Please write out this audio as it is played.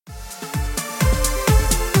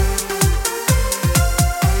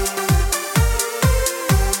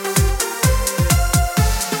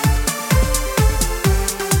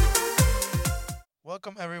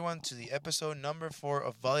to the episode number 4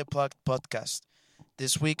 of VolleyPlug podcast.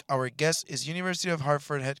 This week, our guest is University of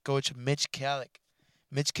Hartford head coach Mitch Kallick.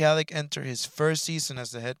 Mitch Kallick entered his first season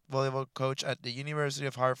as the head volleyball coach at the University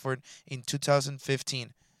of Hartford in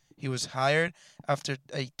 2015. He was hired after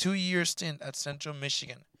a 2-year stint at Central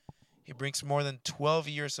Michigan. He brings more than 12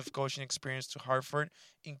 years of coaching experience to Hartford,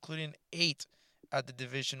 including 8 at the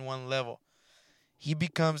Division I level. He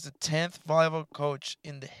becomes the 10th volleyball coach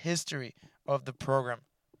in the history of the program.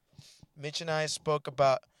 Mitch and I spoke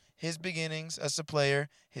about his beginnings as a player,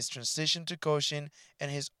 his transition to coaching,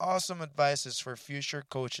 and his awesome advices for future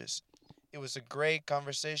coaches. It was a great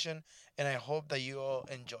conversation, and I hope that you all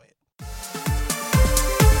enjoy it.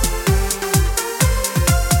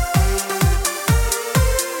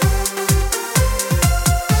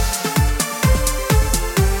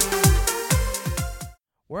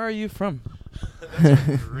 Where are you from? That's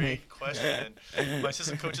a great question. My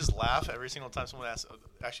assistant coaches laugh every single time someone asks.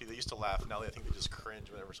 Actually, they used to laugh. Now I think they just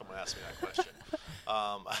cringe whenever someone asks me that question.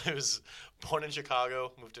 I was born in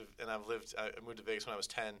Chicago, I moved to Vegas when I was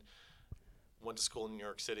 10. Went to school in New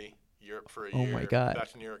York City, Europe for a year. Oh my God.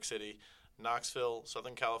 Back to New York City, Knoxville,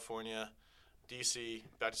 Southern California, D.C.,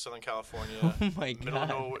 back to Southern California. Oh my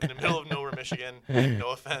God. In the middle of nowhere, Michigan.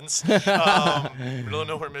 No offense. Middle of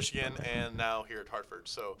nowhere, Michigan, and now here at Hartford.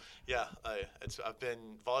 So yeah,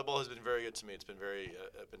 volleyball has been very good to me. It's been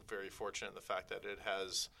I've been very fortunate in the fact that it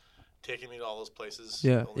has taken me to all those places.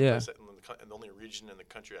 Yeah, Place and the only region in the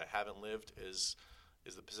country I haven't lived is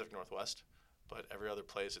the Pacific Northwest. But every other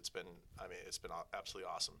place, it's been absolutely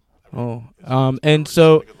awesome.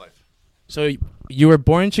 So a good life. So you were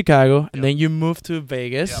born in Chicago, and then you moved to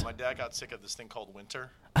Vegas. Yeah, my dad got sick of this thing called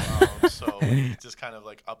winter, so he just kind of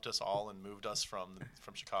like upped us all and moved us from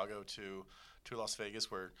Chicago to Las Vegas,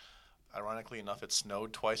 where, ironically enough, it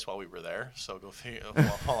snowed twice while we were there. So go figure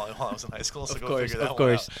while I was in high school. So figure that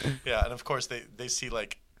one out. Yeah, and of course they see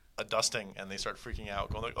like a dusting and they start freaking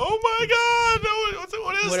out, going like, "Oh my God, no,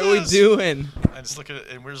 what is this? What are we doing?" And just look at it,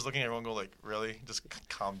 and we're just looking at everyone, go like, "Really? Just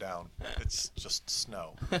calm down. It's just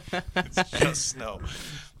snow. It's just snow.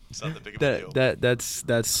 It's not that big of a deal."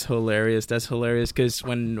 That's hilarious. That's hilarious because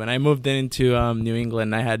when I moved into New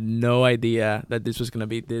England, I had no idea that this was gonna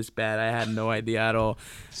be this bad. I had no idea at all.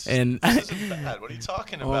 This isn't bad. What are you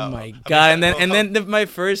talking about? Oh my God! And then my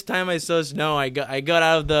first time I saw snow, I got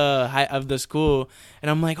out of the school, and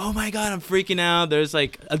I'm like, oh my God, I'm freaking out. There's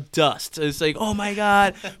like a dust. It's like, oh my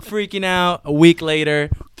God, freaking out. A week later,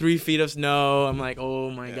 3 feet of snow. I'm like, oh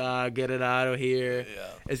my God, get it out of here. Yeah.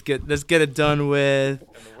 Let's get it done with.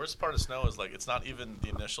 And the worst part of snow is like it's not even the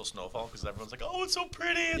initial snowfall because everyone's like, "Oh, it's so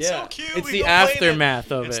pretty, it's so cute." It's the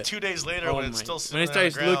aftermath of it. It's 2 days later when it's still when it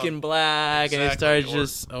starts looking black and it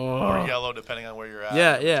starts or yellow, depending on where you're at.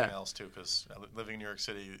 Yeah, everything else too, because living in New York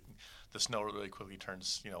City, the snow really quickly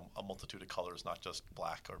turns, a multitude of colors, not just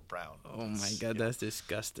black or brown. Oh my God, that's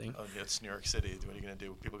disgusting. Oh, it's New York City. What are you gonna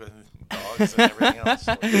do? People got dogs and everything else.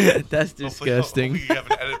 So that's disgusting. Hopefully you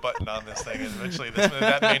have an edit button on this thing, and eventually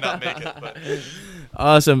that may not make it. But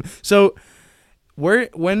awesome. So,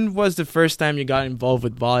 when was the first time you got involved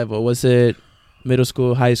with volleyball? Was it middle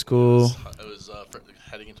school, high school? It was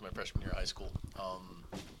heading into my freshman year of high school.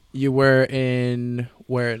 You were in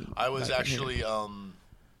where? I was actually.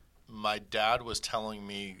 My dad was telling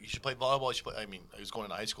me you should play volleyball. I was going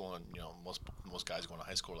into high school, and most guys going to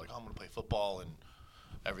high school are like, "Oh, I'm going to play football and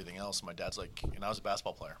everything else." And my dad's like, and I was a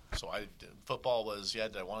basketball player, so football was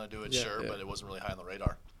did I want to do it? Sure, but it wasn't really high on the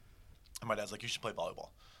radar. And my dad's like, "You should play volleyball."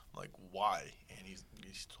 I'm like, "Why?" And he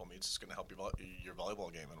told me it's just going to help your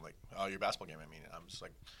volleyball game. And I'm like, "Oh, your basketball game." And I'm just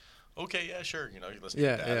like, "Okay, yeah, sure." You listen to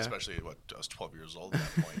your dad, especially I was 12 years old at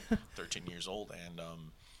that point, 13 years old, and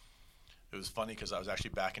it was funny because I was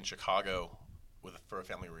actually back in Chicago for a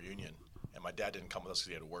family reunion, and my dad didn't come with us because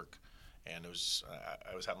he had to work. And it was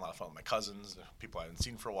I was having a lot of fun with my cousins, people I hadn't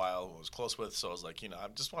seen for a while, I was close with. So I was like, I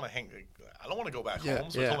just want to hang. I don't want to go back home.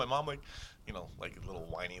 So I told my mom, like a little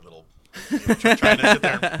whiny little, trying to sit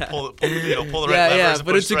there and pull the right levers. And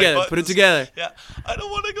put it together. Right put it together. Yeah, I don't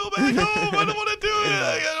want to go back home. I don't want to do it.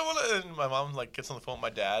 I don't want to. And my mom gets on the phone with my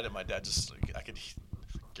dad, and my dad just I could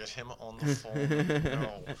get him on the phone.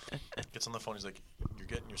 Gets on the phone. He's like, "You're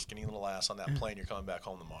getting your skinny little ass on that plane. You're coming back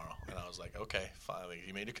home tomorrow." And I was like, "Okay, fine.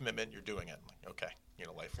 You made a commitment. You're doing it." I'm like, "Okay,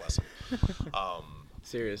 life lesson."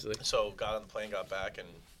 Seriously. So got on the plane, got back, and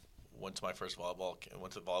went to my first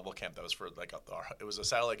volleyball camp. That was for it was a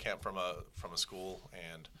satellite camp from a school,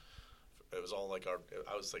 and it was all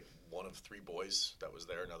I was one of 3 boys that was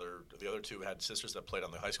there. The other 2 had sisters that played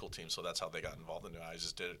on the high school team, so that's how they got involved in it. I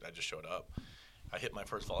just did it. I just showed up. I hit my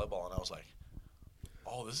first volleyball, and I was like,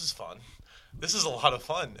 "Oh, this is fun. This is a lot of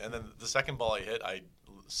fun." And then the second ball I hit, I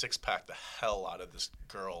six-pack the hell out of this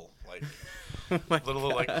girl, like Oh my little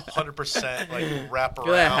God. like 100% like wrap I around.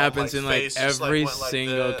 feel that happens in like face, just, every went like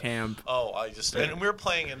single this. camp. Oh, and we were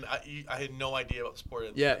playing, and I had no idea about the sport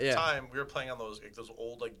at the time. We were playing on those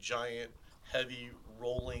old like giant, heavy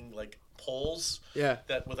rolling like poles. Yeah.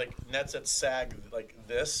 That with like nets that sag like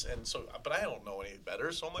this, and so, but I don't know any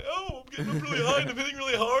better. So I'm like, oh, I'm getting up really high and I'm hitting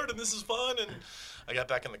really hard, and this is fun. And I got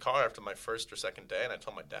back in the car after my first or second day, and I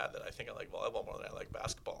told my dad that I think I like volleyball more than I like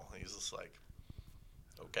basketball. And he's just like,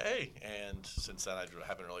 okay. And since then, I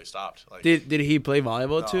haven't really stopped. Like, Did he play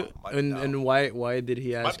volleyball No, too? And why did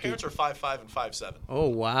he ask? my parents are 5'5" and 5'7". Oh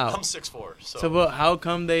wow. I'm 6'4". So, but how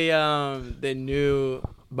come they knew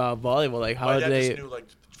about volleyball? Like, how my did dad they? just knew like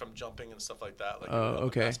from jumping and stuff like that. Like, Oh, growing up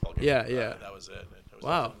okay. in basketball games, Yeah. That was it. It was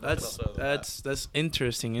Wow, nothing else other than that. that's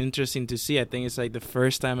interesting. Interesting to see. I think it's like the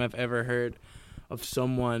first time I've ever heard of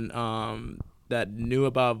someone that knew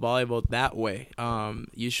about volleyball that way.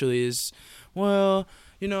 Usually is, well,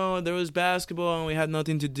 there was basketball and we had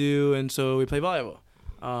nothing to do, and so we play volleyball.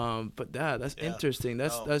 But that's Yeah. interesting.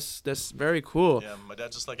 That's No. that's very cool. Yeah, my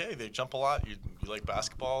dad's just like, hey, they jump a lot. You like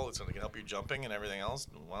basketball? It's going to help you jumping and everything else.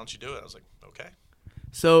 Why don't you do it? I was like, okay.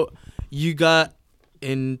 So you got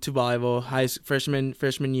into volleyball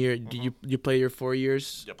freshman year. Did you play your 4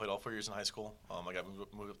 years? Yeah, I played all 4 years in high school. I got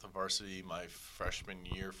moved up to varsity my freshman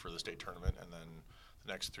year for the state tournament, and then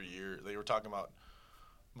the next 3 years they were talking about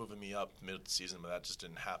moving me up mid-season, but that just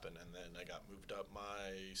didn't happen. And then I got moved up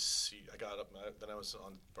then I was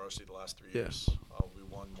on varsity the last 3 years. We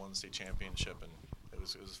won state championship, and it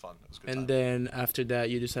was fun. It was a good time. And then after that,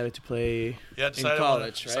 you decided to play in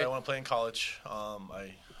college, I right? want to play in college.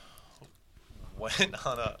 I went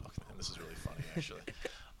on and this is really funny actually.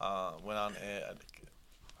 Went on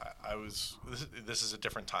this is a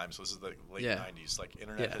different time, so this is the late 90s. Like,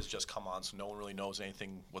 internet has just come on, so no one really knows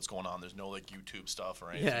what's going on. There's no like YouTube stuff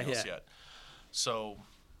or anything else yet. So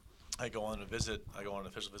I go on an official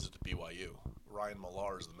visit to BYU. Ryan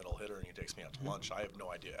Millar is the middle hitter, and he takes me out to lunch. I have no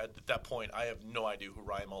idea. At that point, I have no idea who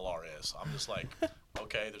Ryan Millar is. I'm just like,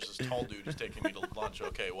 okay, there's this tall dude who's taking me to lunch.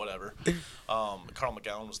 Okay, whatever. Carl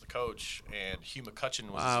McGowan was the coach, and Hugh McCutcheon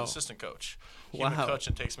was his assistant coach. Hugh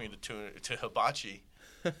McCutcheon takes me to hibachi,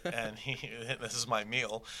 and this is my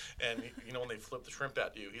meal. And when they flip the shrimp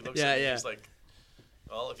at you, he looks at me and he's like,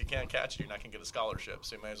 well, if you can't catch it, you're not going to get a scholarship.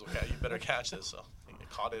 So you might as well you better catch this. So he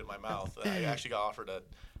caught it in my mouth. I actually got offered a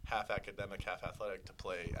half academic, half athletic to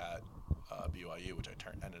play at BYU, which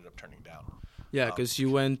I ended up turning down. Yeah, because you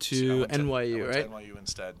went to NYU, right? I went to NYU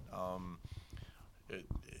instead.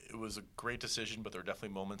 It was a great decision, but there were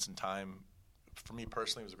definitely moments in time. For me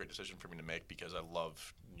personally, it was a great decision for me to make because I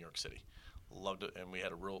love New York City. Loved it, and we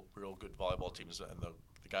had a real good volleyball team. And the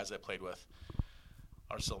guys I played with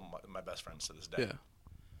are still my best friends to this day. Yeah.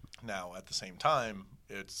 Now, at the same time,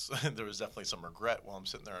 there was definitely some regret while I'm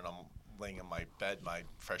sitting there and I'm laying in my bed my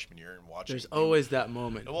freshman year and watching. There's always that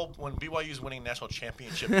moment. Well, when BYU's winning national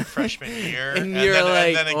championship freshman year, and you're then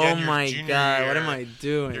like, again, oh my God, year, what am I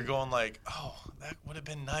doing? You're going like, oh, that would have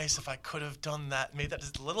been nice if I could have done that, made that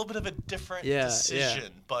just a little bit of a different decision.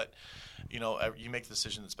 Yeah. But you make the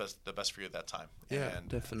decision that's the best for you at that time. Yeah, and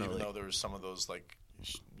definitely. Even though there was some of those like,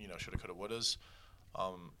 shoulda, coulda, wouldas.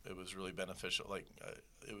 It was really beneficial. Like,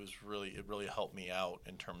 it really helped me out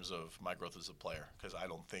in terms of my growth as a player, because I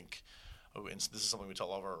don't think. And this is something we tell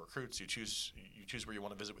all of our recruits: you choose where you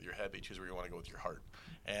want to visit with your head, but you choose where you want to go with your heart.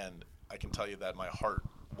 And I can tell you that my heart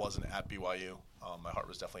wasn't at BYU. My heart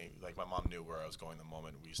was definitely, like, my mom knew where I was going the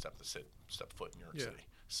moment we stepped foot in New York City.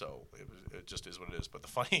 So it just is what it is. But the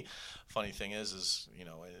funny thing is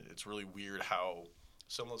it's really weird how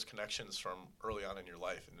some of those connections from early on in your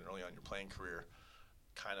life and early on in your playing career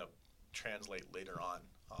kind of translate later on.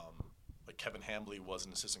 Like, Kevin Hambley was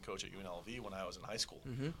an assistant coach at UNLV when I was in high school.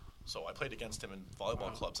 Mm-hmm. So I played against him in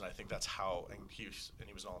volleyball clubs, and I think that's how. And he was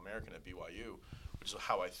an All-American at BYU, which is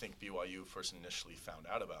how I think BYU first initially found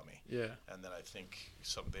out about me. Yeah. And then I think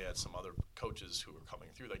they had some other coaches who were coming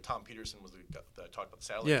through. Like Tom Peterson was the guy that I talked about the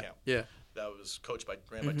satellite camp. Yeah. That was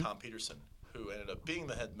ran by Tom Peterson, who ended up being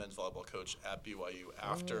the head men's volleyball coach at BYU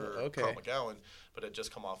after Carl McGowan, but had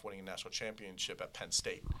just come off winning a national championship at Penn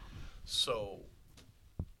State. So,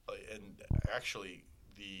 and actually,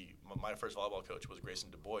 my first volleyball coach was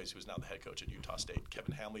Grayson Du Bois, who is now the head coach at Utah State.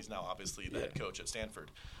 Kevin Hambley's now obviously the head coach at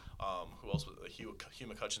Stanford. Who else was Hugh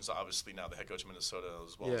McCutcheon's obviously now the head coach of Minnesota,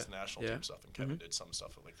 as well as the national team stuff, and Kevin did some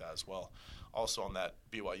stuff like that as well. Also on that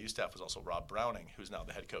BYU staff was also Rob Browning, who's now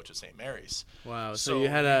the head coach at St. Mary's. Wow! So you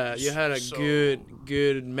had a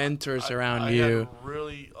good mentors around you.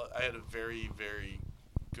 I had a very, very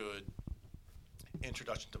good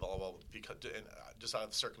introduction to volleyball just out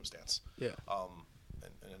of the circumstance. Yeah.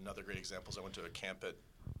 And and another great example is I went to a camp at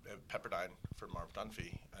Pepperdine for Marv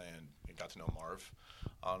Dunphy, and got to know Marv,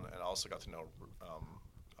 and also got to know.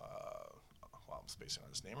 I'm spacing on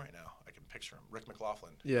his name right now. I can picture him, Rick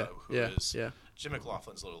McLaughlin. Who is Jim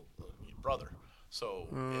McLaughlin's little brother. So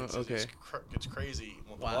it's crazy.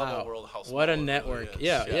 Wow. World, how what a small it network. Really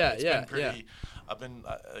is. It's been pretty, I've been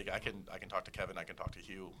I can talk to Kevin. I can talk to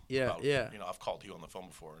Hugh. About, I've called Hugh on the phone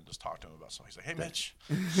before and just talked to him about something. He's like, "Hey, Mitch."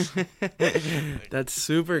 That's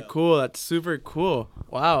super cool. That's super cool.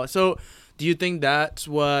 Wow. So, do you think that's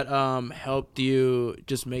what helped you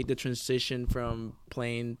just make the transition from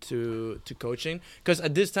playing to coaching? Because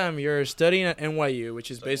at this time you're studying at NYU,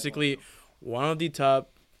 which is basically one of the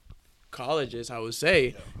top colleges, I would say.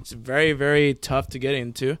 Yeah. It's very, very tough to get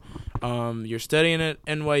into. You're studying at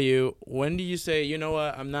NYU. When do you say, you know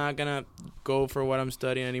what, I'm not going to go for what I'm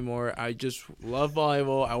studying anymore. I just love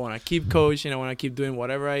volleyball. I want to keep coaching. I want to keep doing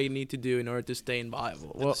whatever I need to do in order to stay in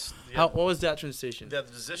volleyball. What was that transition? The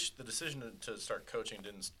decision to start coaching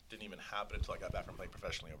didn't even happen until I got back from playing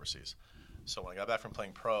professionally overseas. So when I got back from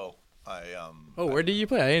playing pro, where did you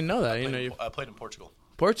play? I didn't know that. I played in Portugal.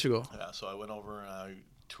 Portugal? Yeah, so I went over and I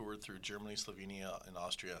toured through Germany, Slovenia, and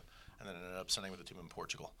Austria, and then ended up signing with a team in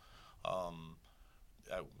Portugal.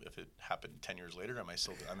 If it happened 10 years later, I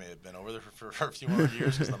may have been over there for a few more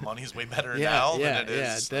years because the money's way better now than it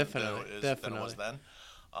is than it was then.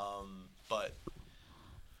 But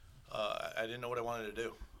I didn't know what I wanted to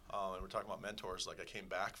do. And we're talking about mentors. Like I came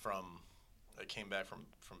back from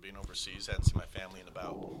being overseas. I hadn't seen my family in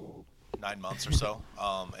about 9 months or so,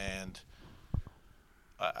 and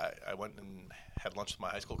I went and had lunch with my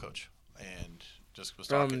high school coach, and just was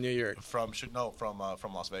talking from New York. From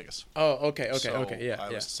Las Vegas. Oh, okay, yeah. I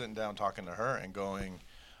was sitting down talking to her and going,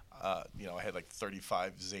 I had like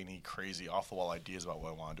 35 zany, crazy, off the wall ideas about what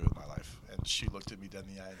I want to do with my life, and she looked at me dead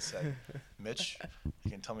in the eye and said, "Mitch, you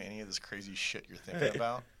can tell me any of this crazy shit you're thinking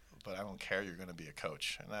about, but I don't care. You're going to be a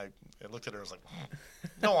coach." And I looked at her and was like,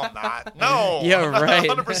 "No, I'm not. No, yeah, right.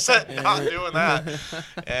 100% not doing that."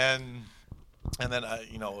 And then, I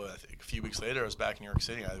think a few weeks later, I was back in New York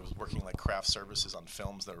City. I was working like craft services on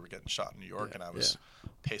films that were getting shot in New York, and I was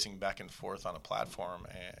pacing back and forth on a platform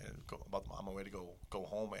and on my way to go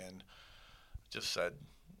home, and just said,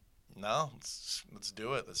 "No, let's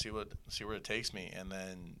do it. Let's see where it takes me." And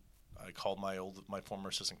then I called my former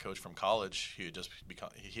assistant coach from college. He had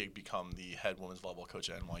become the head women's volleyball coach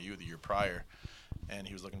at NYU the year prior, and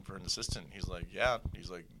he was looking for an assistant. He's like,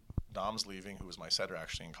 Dom's leaving, who was my setter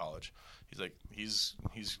actually in college. He's like, he's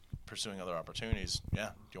pursuing other opportunities.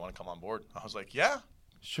 Yeah, do you want to come on board? I was like, yeah,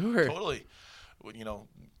 sure, totally.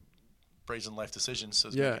 Brazen life decisions. So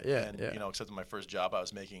except in my first job, I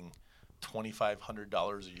was making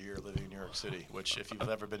 $2,500 a year living in New York City, which if you've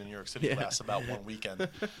ever been in New York City, lasts about 1 weekend.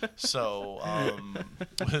 So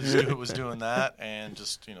was doing that and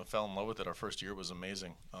just fell in love with it. Our first year was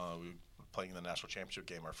amazing. We playing in the national championship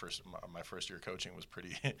game. My first year coaching was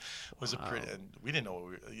and we didn't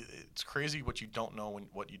know. It's crazy what you don't know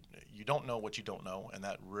you don't know what you don't know, and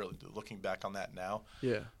that really, looking back on that now,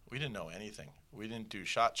 we didn't know anything. We didn't do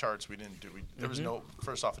shot charts. There was no,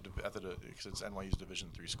 first off, because it's NYU's Division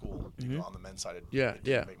III school. On the men's side, it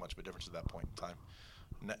didn't make much of a difference at that point in time.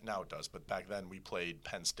 Now it does, but back then we played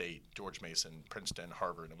Penn State, George Mason, Princeton,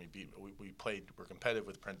 Harvard, and we're competitive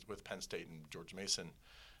with Penn State and George Mason.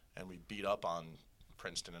 And we beat up on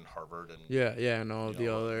Princeton and Harvard and and all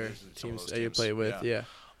the other teams that you play with.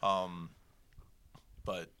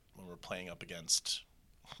 But when we're playing up against,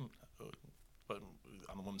 but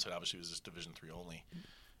on the women's side, obviously it was just Division III only. And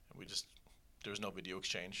there was no video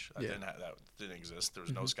exchange. That didn't exist. There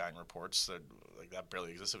was no scouting reports. That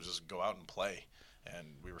barely existed. It was just go out and play. And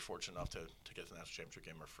we were fortunate enough to get to the national championship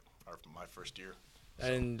game my first year.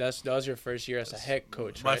 And that was your first year as a head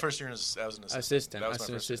coach, right? My first year as an assistant. As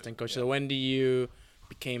an assistant coach. So when do you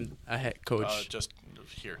became a head coach? Just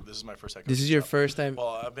here. This is my first head coach. This is your first time?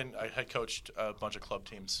 Well, I head coached a bunch of club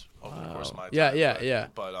teams over the course of my time. Yeah.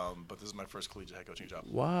 But this is my first collegiate head coaching job.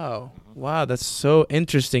 Wow. Mm-hmm. Wow, that's so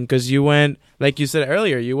interesting because you went, like you said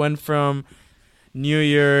earlier, you went from New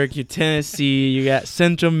York, you Tennessee, you got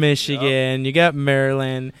Central Michigan, you got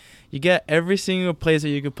Maryland, you got every single place that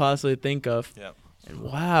you could possibly think of. Yeah.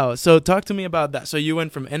 Wow. So talk to me about that. So you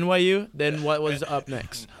went from NYU, then what was up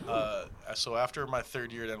next? So after my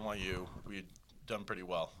third year at NYU, we'd done pretty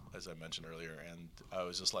well, as I mentioned earlier, and I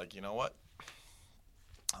was just like, you know what?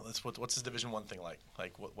 What's this Division I thing like?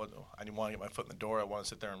 Like what? I didn't want to get my foot in the door. I want to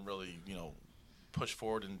sit there and really, push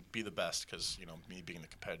forward and be the best because, me being the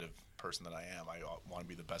competitive person that I am, I want to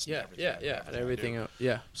be the best in everything. And everything.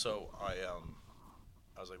 Yeah. So I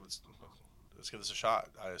was like, let's give this a shot.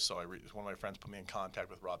 One of my friends put me in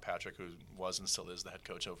contact with Rob Patrick, who was and still is the head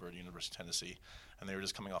coach over at University of Tennessee, and they were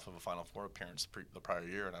just coming off of a Final Four appearance the prior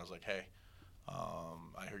year, and I was like, hey,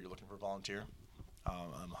 I heard you're looking for a volunteer.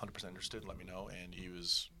 I'm 100% interested. Let me know. And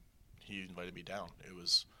he invited me down. It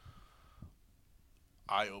was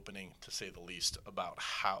eye-opening, to say the least, about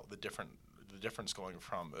how the difference going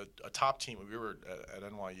from a top team. We were at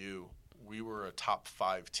NYU. We were a top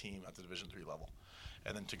 5 team at the Division III level,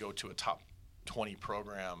 and then to go to a top 20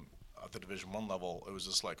 program at the Division I level, it was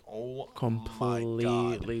just like, oh completely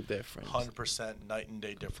my God, different. 100% night and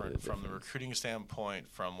day different from the recruiting standpoint,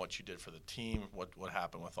 from what you did for the team, what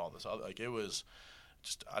happened with all this other. Like, it was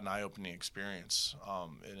just an eye-opening experience,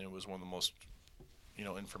 and it was one of the most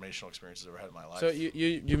informational experiences I've ever had in my life. So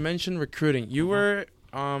you mentioned recruiting. You were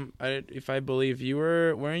if I believe you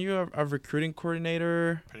weren't you a recruiting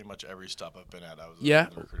coordinator? Pretty much every stop I've been at, I was a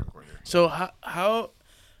recruiting coordinator. So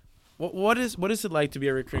what is it like to be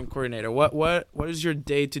a recruiting coordinator? What is your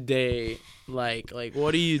day-to-day like? Like,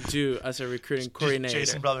 what do you do as a recruiting coordinator?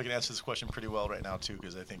 Jason probably can answer this question pretty well right now too,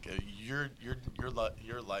 because I think your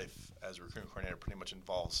life as a recruiting coordinator pretty much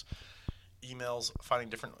involves emails, finding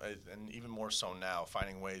different, and even more so now,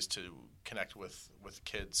 finding ways to connect with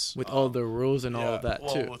kids with all the rules and all of that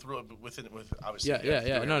too. With obviously.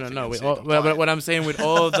 No. But what I'm saying, with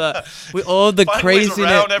all the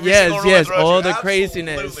craziness, all the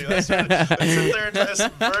craziness. Let's sit there and try to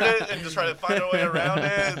subvert it and just try to find a way around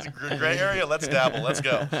it. It's a gray area. Let's dabble. Let's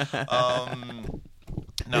go.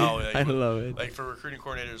 I love it. Like, for recruiting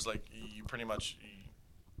coordinators, like, you pretty much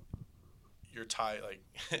you're tied. Like,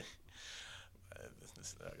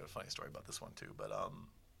 I got a funny story about this one too, but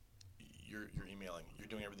you're emailing, you're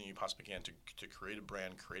doing everything you possibly can to create a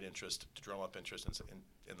brand, create interest, to drum up interest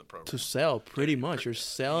in the program. To sell, pretty much. You're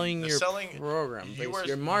selling your program,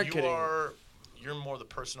 your marketing. You're more the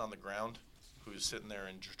person on the ground who's sitting there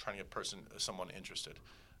and just trying to get someone interested.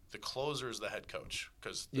 The closer is the head coach,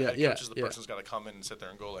 because the head coach is the person who's got to come in and sit there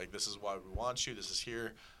and go, like, this is why we want you, this is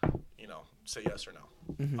here, say yes or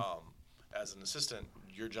no. Mm-hmm. As an assistant,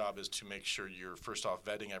 your job is to make sure you're first off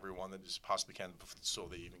vetting everyone that you possibly can, so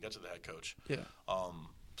they even get to the head coach. Yeah.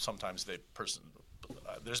 Sometimes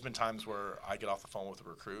there's been times where I get off the phone with a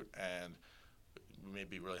recruit and we may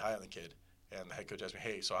be really high on the kid, and the head coach asks me,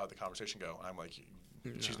 "Hey, so how'd the conversation go?" And I'm like,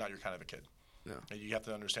 "She's not your kind of a kid." No. And you have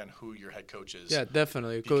to understand who your head coach is. Yeah,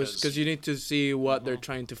 definitely, because you need to see what they're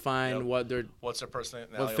trying to find, what's their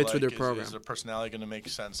personality, what fits with their program. Is their personality going to make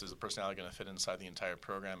sense? Is the personality going to fit inside the entire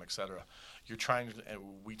program, etc.? You're trying to,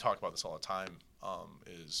 and we talk about this all the time. And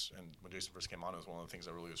when Jason first came on, it was one of the things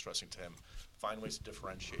I really was stressing to him: find ways to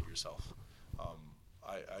differentiate yourself.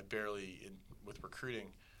 I barely with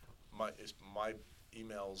recruiting, my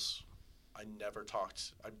emails. I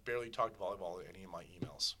barely talked volleyball in any of my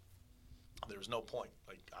emails. There was no point.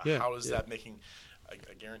 Like, how is that making? I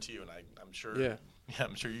guarantee you, and I'm sure. Yeah,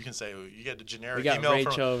 I'm sure you can say you get a generic email. We got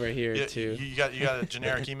Rachel over here too. You got a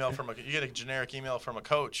generic email from a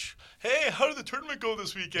coach. Hey, how did the tournament go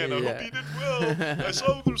this weekend? I hope you did well. I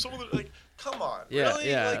saw there was someone that, like, come on. Yeah, really?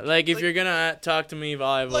 yeah. Like, if you're gonna talk to me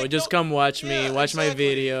volleyball, just come watch me, watch my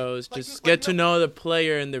videos, just get to know the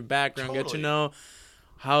player and their background, get to know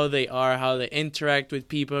how they are, how they interact with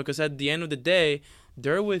people. Because at the end of the day,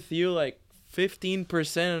 they're with you like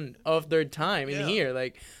 15% of their time in here.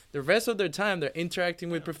 Like, the rest of their time, they're interacting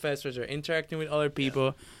with professors, they're interacting with other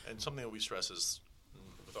people. Yeah. And something that we stress is,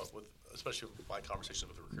 especially with my conversations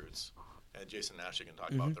with the recruits, and Jason and Ashley can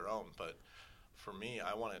talk about their own, but for me,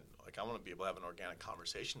 I want to be able to have an organic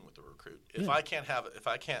conversation with the recruit. If I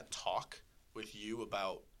can't talk with you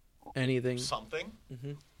about something,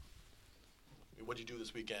 what'd you do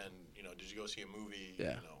this weekend? Did you go see a movie?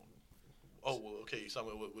 Yeah. Oh, well, okay.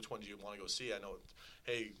 Which one do you want to go see? I know.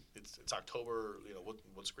 Hey, it's October.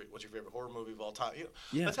 What's great? What's your favorite horror movie of all time?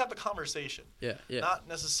 Let's have the conversation. Yeah. Not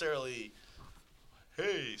necessarily.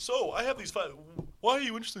 Hey, so I have these 5. Why are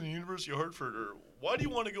you interested in the University of Hartford? Or why do you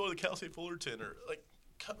want to go to Cal State Fullerton? Or, like,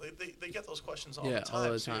 they get those questions all the time. All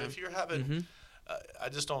the time. So if you're having, I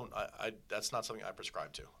just don't. That's not something I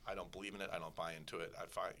prescribe to. I don't believe in it. I don't buy into it.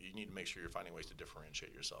 You need to make sure you're finding ways to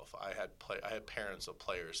differentiate yourself. I had parents of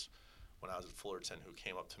players when I was at Fullerton who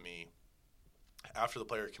came up to me after the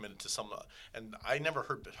player committed to some, and I never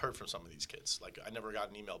heard from some of these kids. Like, I never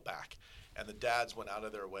got an email back, and the dads went out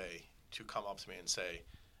of their way to come up to me and say,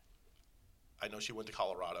 "I know she went to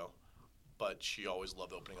Colorado, but she always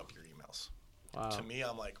loved opening up your emails." Wow. To me,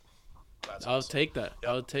 I'm like, That's I'll awesome. take that.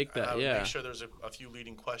 Yep. I'll take that. I would Yeah. make sure there's a few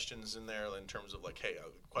leading questions in there in terms of like, hey,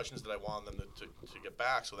 questions that I want them to get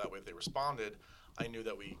back, so that way if they responded, I knew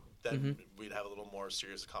that we'd have a little more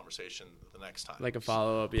serious conversation the next time. Like a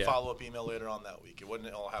follow-up, yeah. Follow-up email later on that week. It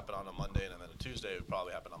wouldn't all happen on a Monday and then a Tuesday. It would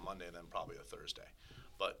probably happen on Monday and then probably a Thursday.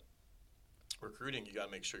 But recruiting, you got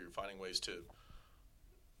to make sure you're finding ways to.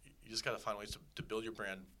 You just got to find ways to build your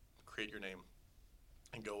brand, create your name,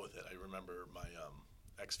 and go with it. I remember my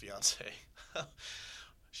ex-fiance.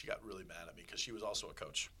 She got really mad at me because she was also a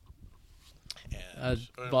coach. And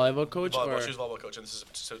volleyball coach? She Or? was a volleyball coach, and this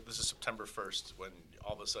is September 1st when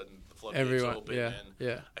all of a sudden the floodgates open.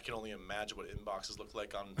 Yeah. I can only imagine what inboxes look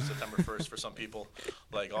like on September 1st for some people.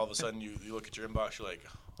 Like all of a sudden you look at your inbox, you're like,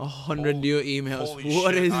 100 new emails. Holy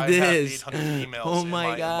What shit, is I this? have 800 emails Oh in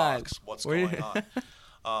my God. inbox. What's going on?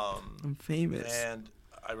 I'm famous. And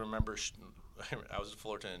I remember I was at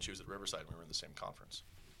Fullerton and she was at Riverside and we were in the same conference.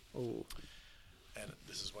 Oh. And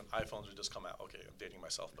this is when iPhones had just come out. Okay, I'm dating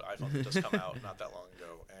myself, but iPhones had just come out not that long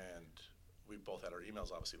ago, and we both had our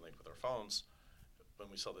emails obviously linked with our phones. When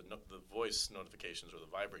we saw the voice notifications or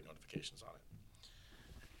the vibrate notifications on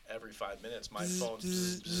it, every 5 minutes my phone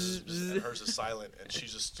and hers is silent, and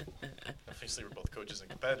she's just obviously we're both coaches and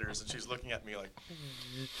competitors, and she's looking at me like,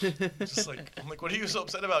 just like I'm like, what are you so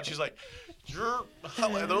upset about? She's like,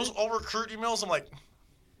 are those all recruit emails? I'm like,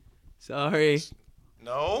 sorry.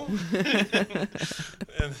 No.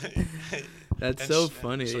 That's so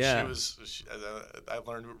funny. So yeah. I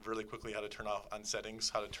learned really quickly how to turn off on settings,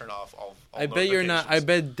 how to turn off all I bet you're not. I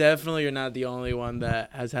bet definitely you're not the only one that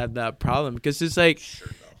has had that problem, because it's like, Sure,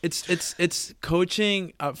 no. it's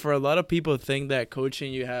coaching. For a lot of people, think that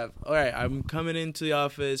coaching, you have, all right, I'm coming into the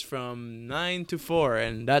office from 9 to 4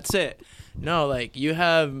 and that's it. No, like you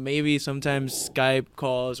have maybe sometimes Skype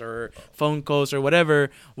calls or phone calls or whatever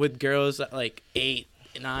with girls at like 8,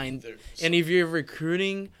 9, and if you're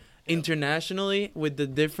recruiting internationally with the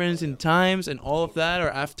difference in times and all of that, or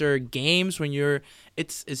after games when you're,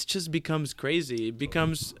 it's just becomes crazy. It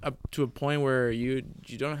becomes up to a point where you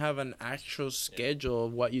don't have an actual schedule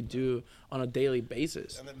of what you do on a daily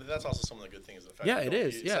basis. And then that's also some of the good things. The fact Yeah, that it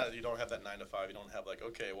is. Yeah, you don't have that 9 to 5. You don't have like,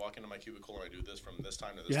 okay, walk into my cubicle and I do this from this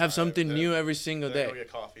time to this. You have time. something new every single Then I day. go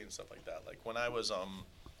get coffee and stuff like that. Like when I was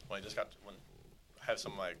when I have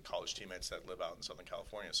some of my college teammates that live out in Southern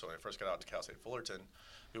California. So when I first got out to Cal State Fullerton,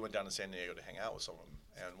 we went down to San Diego to hang out with some of them,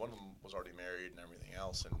 and one of them was already married and everything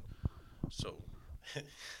else, and so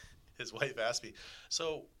his wife asked me,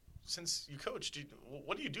 so since you coach,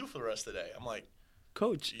 what do you do for the rest of the day? I'm like,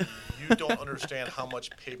 Coach. you don't understand how much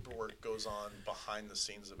paperwork goes on behind the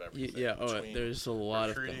scenes of everything. Yeah, there's a lot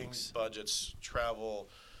of recruiting, things. budgets, travel,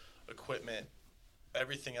 equipment,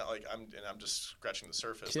 everything. Like I'm just scratching the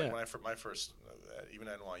surface. Yeah. Like when my first, even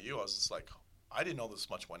at NYU, I was just like, I didn't know this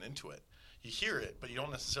much went into it. You hear it, but you don't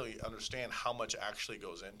necessarily understand how much actually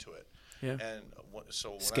goes into it. Yeah. And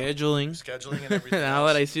so Scheduling and everything. now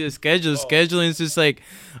else, that I see the schedule, scheduling is just like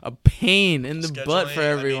a pain in the butt for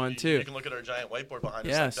everyone too. You can look at our giant whitebboard behind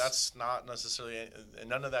us. Yes. Like, that's not necessarily, and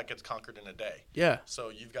none of that gets conquered in a day. Yeah. So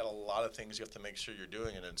you've got a lot of things you have to make sure you're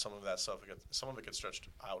doing, and some of that stuff, some of it gets stretched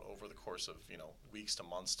out over the course of weeks to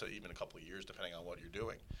months to even a couple of years, depending on what you're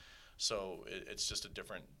doing. So it's just a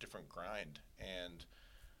different grind, and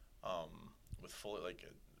with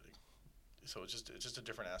so it's just a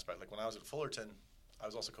different aspect. Like when I was at Fullerton, I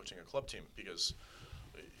was also coaching a club team because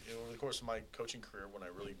over the course of my coaching career, when I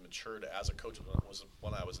really matured as a coach was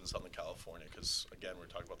when I was in Southern California. Because again, we're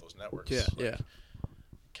talking about those networks. Yeah.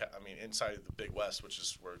 I mean, inside the Big West, which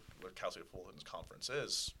is where Cal State Fullerton's conference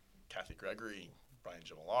is, Kathy Gregory, Brian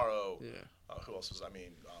Gemolaro. Who else was?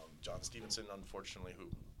 John Stevenson, unfortunately, who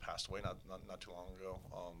passed away not too long ago.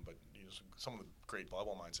 But some of the great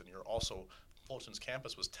volleyball minds, and you're also Fullerton's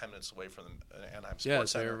campus was 10 minutes away from the Anaheim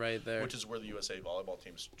Sports Center, right there, which is where the USA volleyball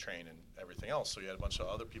teams train and everything else. So you had a bunch of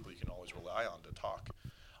other people you can always rely on to talk.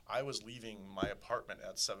 I was leaving my apartment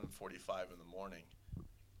at 7:45 in the morning,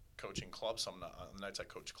 coaching club. On the nights I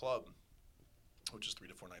coach club, which is 3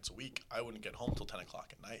 to 4 nights a week, I wouldn't get home till 10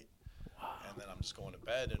 o'clock at night. Wow. And then I'm just going to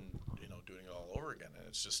bed and doing it all over again. And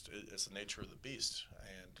it's just it's the nature of the beast,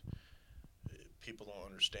 and people don't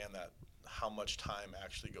understand that how much time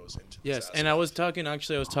actually goes into this. Yes, and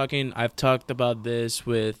I've talked about this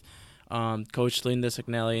with Coach Linda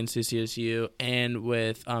Signelli in CCSU and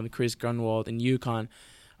with Chris Grunwald in UConn.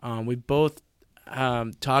 We both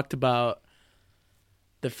talked about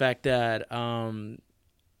the fact that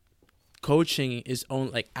coaching is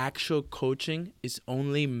only, like actual coaching is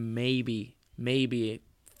only maybe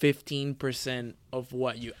 15% of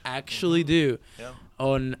what you actually do. Yeah.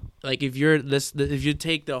 On like if you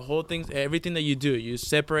take the whole thing, everything that you do, you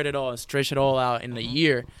separate it all and stretch it all out in a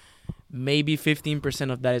year, maybe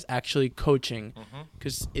 15% of that is actually coaching,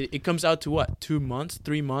 because it comes out to what, 2 months,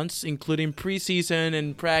 3 months, including preseason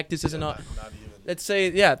and practices and all. Not even. Let's say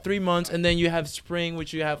 3 months, and then you have spring,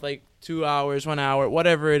 which you have like 2 hours, 1 hour,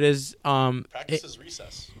 whatever it is. Practice is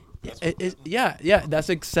recess. That's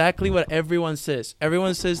exactly what everyone says.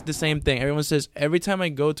 Everyone says the same thing. Everyone says every time I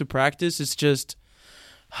go to practice, it's just,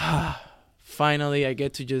 finally I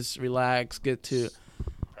get to just relax,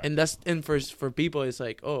 and for people it's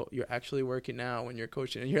like, oh, you're actually working now when you're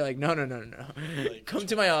coaching, and you're like, no. Like, Come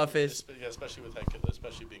to my office. Especially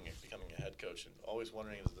becoming a head coach, and always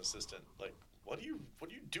wondering as an assistant, like, what do you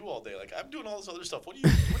do all day? Like, I'm doing all this other stuff. What do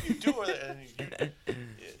you do? And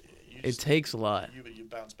It takes a lot. You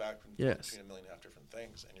bounce back from Yes. between 1.5 million different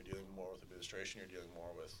things, and you're dealing more with administration, you're dealing more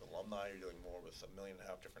with alumni, you're dealing more with 1.5 million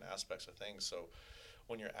different aspects of things. So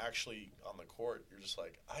when you're actually on the court, you're just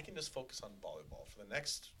like, I can just focus on volleyball for the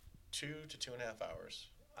next 2 to 2.5 hours.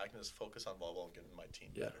 I can just focus on volleyball and getting my team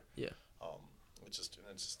better. Yeah.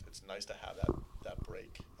 It's nice to have that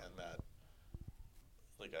break, and that,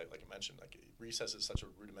 like I mentioned, like, recess is such a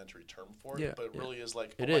rudimentary term for it, but it really is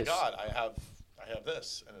like, oh my God, I have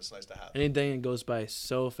this, and it's nice to have. Anything goes by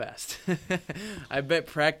so fast. I bet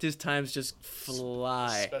practice times just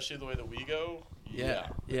fly. Especially the way that we go. Yeah.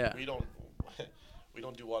 We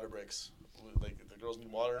don't do water breaks. Like, if the girls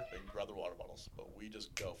need water, they grab their water bottles, but we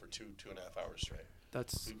just go for 2.5 hours straight.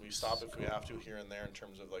 We stop if we have to here and there in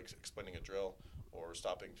terms of like explaining a drill or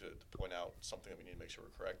stopping to point out something that we need to make sure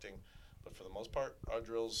we're correcting. But for the most part, our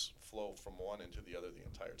drills flow from one into the other the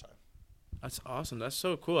entire time. That's awesome. That's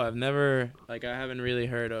so cool. I haven't really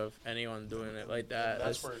heard of anyone doing it like that.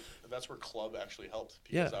 That's where club actually helped,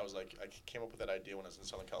 because I came up with that idea when I was in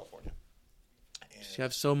Southern California. And you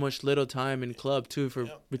have so much little time in club too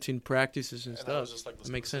between practices and stuff. I was just like, it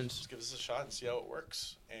makes sense. Just give this a shot and see how it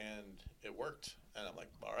works. And it worked. And I'm like,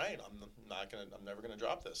 all right, I'm never gonna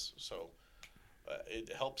drop this. So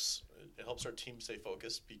it helps our team stay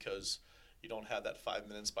focused, because you don't have that 5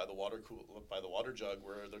 minutes by the water jug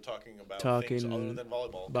where they're talking things other than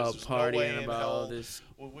volleyball. About partying, about all this.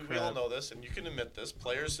 We all know this, and you can admit this.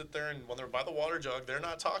 Players sit there, and when they're by the water jug, they're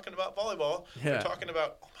not talking about volleyball. Yeah. They're talking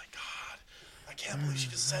about, oh my God, I can't believe she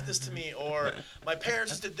just said this to me, or my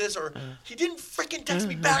parents just did this, or he didn't freaking text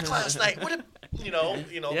me back last night. What a,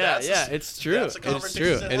 it's true. It's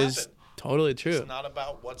true. It is totally true. It's not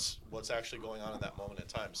about what's actually going on in that moment in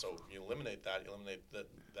time. So you eliminate that.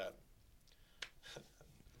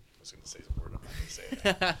 I was going to say some word. I'm not going to say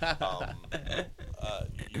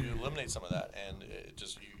it. You eliminate some of that, and it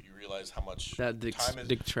just you realize how much that time is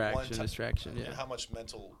distraction, and how much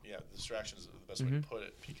mental distraction is the best way to put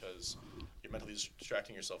it, because you're mentally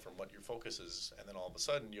distracting yourself from what your focus is, and then all of a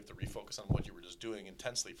sudden you have to refocus on what you were just doing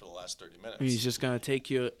intensely for the last 30 minutes. It's just going to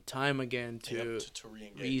take you time again to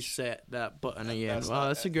reset that button again. Wow,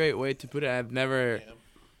 that's a great way to put it. I've never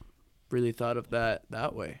really thought of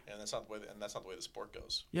that way. And that's not the way the sport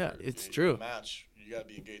goes. Yeah, it's true. Match, you got to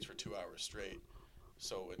be engaged for 2 hours straight.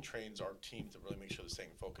 So it trains our team to really make sure they're staying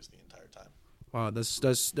focused the entire time. Wow,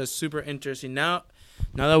 that's super interesting. Now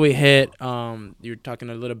that we hit, you're talking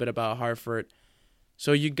a little bit about Hartford.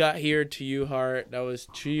 So you got here to UHart. That was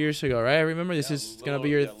 2 years ago, right? I remember this is gonna be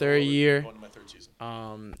your third year. Going to my third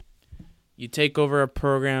season. You take over a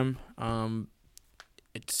program.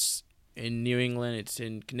 It's in New England. It's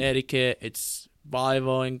in Connecticut. It's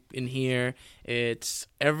volleyball in here. It's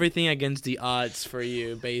everything against the odds for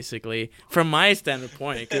you, basically. From my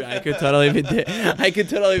standpoint, I could totally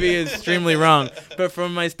be extremely wrong. But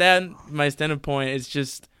from my standpoint, it's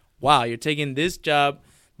just, wow, you're taking this job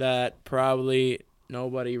that probably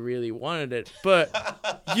nobody really wanted it, but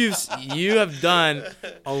you have done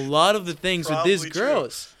a lot of the things probably with these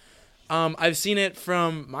girls. I've seen it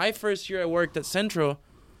from my first year I worked at Central.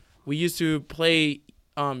 We used to play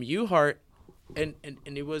UHart. And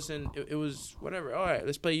it was whatever. All right,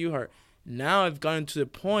 let's play UHart. Now I've gotten to the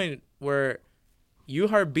point where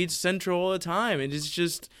UHart beats Central all the time, and it's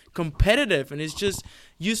just competitive, and it's just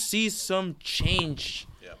you see some change.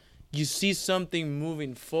 Yeah. You see something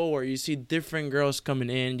moving forward. You see different girls coming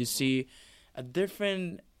in. You see a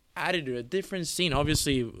different attitude, a different scene.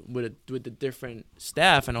 Obviously with the different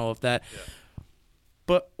staff and all of that. Yeah.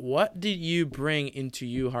 But what did you bring into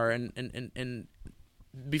UHart and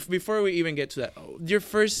before we even get to that, your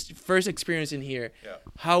first experience in here,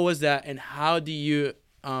 how was that, and how do you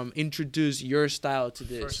introduce your style to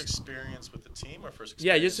this? First experience with the team, or first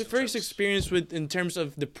experience? Yeah, just the first experience in terms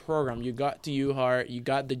of the program. You got to UHart, you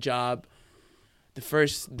got the job. the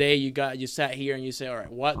first day you sat here and you say, all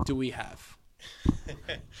right, what do we have?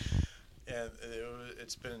 And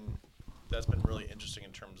that's been really interesting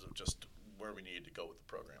in terms of just where we needed to go with the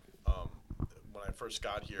program. When I first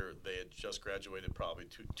got here, they had just graduated probably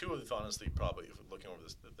two of the, honestly, probably if we're looking over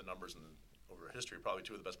the numbers and over history, probably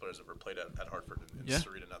two of the best players ever played at Hartford, in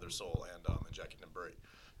Serena Nethersole and Jackie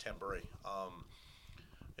Tambury.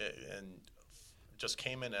 And just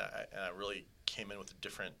came in, and I really came in with a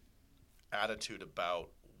different attitude about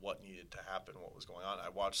what needed to happen, what was going on. I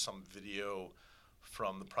watched some video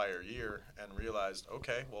from the prior year and realized,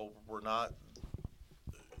 okay, well, we're not –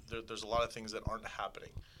 there's a lot of things that aren't happening.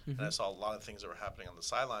 Mm-hmm. And I saw a lot of things that were happening on the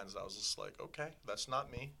sidelines, and I was just like, okay, that's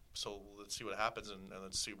not me, so let's see what happens and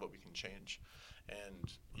let's see what we can change.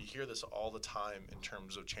 And you hear this all the time in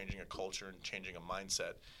terms of changing a culture and changing a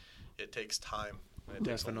mindset. It takes time. And it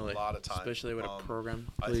Definitely. takes a lot of time. Especially with a program,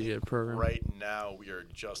 collegiate program. Right now we are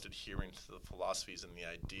just adhering to the philosophies and the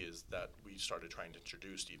ideas that we started trying to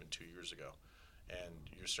introduce even 2 years ago. And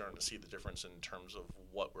you're starting to see the difference in terms of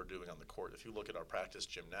what we're doing on the court. If you look at our practice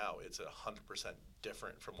gym now, it's 100%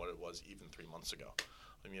 different from what it was even 3 months ago.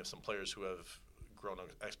 I mean, you have some players who have grown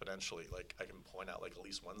exponentially. Like I can point out like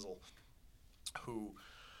Elise Wenzel, who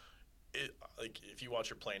if you watch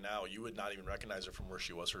her play now, you would not even recognize her from where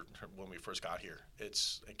she was when we first got here.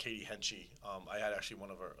 It's Katie Henchy. I had actually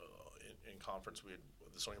one of our in conference. We had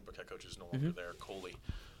the Stony Brook head coach is no longer there, Coley.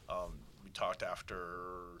 We talked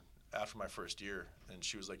after my first year, and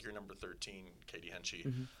she was like, "You're number 13, Katie Henchy."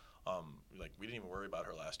 Like we didn't even worry about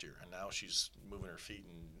her last year, and now she's moving her feet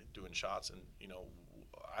and doing shots. And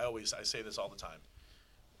I say this all the time.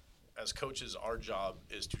 As coaches, our job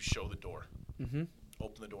is to show the door.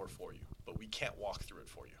 Open the door for you, but we can't walk through it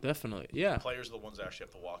for you. Definitely, yeah. The players are the ones that actually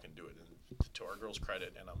have to walk and do it. And to our girls'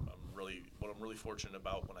 credit, and I'm really fortunate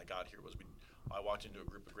about when I got here was I walked into a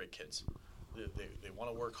group of great kids. They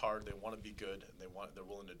want to work hard, they want to be good, and they're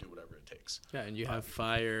willing to do whatever it takes. Yeah, and you have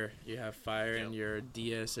fire. You have fire in your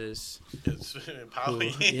DSs. It's probably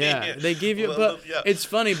they give you, it's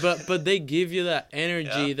funny, but they give you that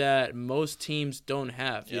energy that most teams don't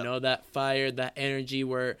have. You know, that fire, that energy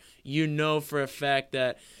where for a fact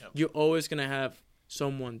that you're always gonna have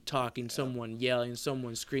someone talking, someone yelling,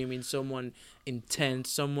 someone screaming, someone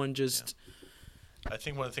intense, someone just. I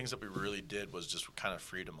think one of the things that we really did was just kind of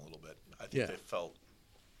freedom a little bit. I think they felt,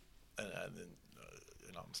 and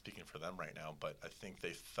I'm speaking for them right now, but I think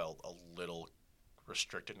they felt a little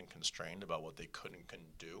restricted and constrained about what they could and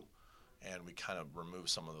couldn't do, and we kind of removed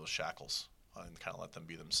some of those shackles and kind of let them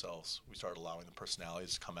be themselves. We started allowing the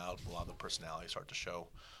personalities to come out. A lot of the personalities start to show.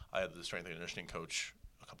 I had the strength and conditioning coach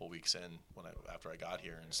a couple of weeks in after I got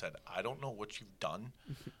here and said, I don't know what you've done,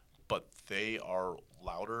 but they are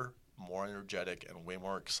louder, more energetic, and way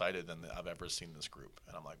more excited than I've ever seen this group.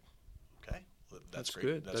 And I'm like, okay, that's great.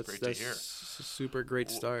 Good. That's great to hear. That's a super great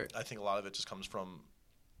start. I think a lot of it just comes from,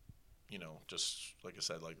 just like I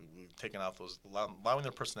said, like we've taken out allowing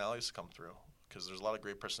their personalities to come through, because there's a lot of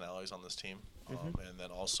great personalities on this team. And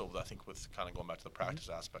then also, I think with kind of going back to the practice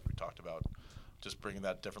aspect we talked about, just bringing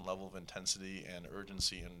that different level of intensity and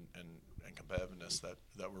urgency and competitiveness that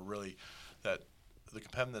we're really that. The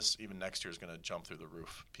competitiveness even next year is going to jump through the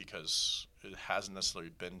roof, because it hasn't necessarily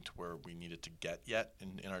been to where we need it to get yet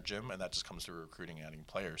in our gym, and that just comes through recruiting and adding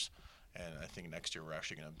players. And I think next year we're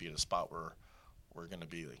actually going to be at a spot where we're going to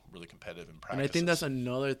be really competitive in practice. And I think that's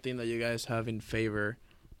another thing that you guys have in favor,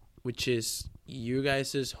 which is you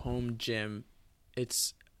guys' home gym.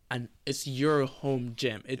 It's your home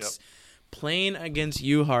gym. It's playing against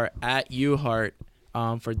UHart at UHart.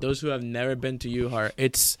 For those who have never been to UHart,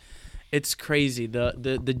 it's crazy.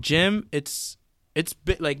 The gym, it's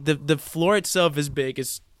big, like the floor itself is big,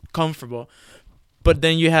 it's comfortable, but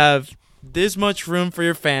then you have this much room for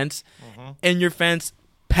your fans, and your fans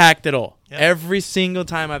packed it all. Every single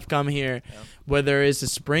time I've come here, whether it's a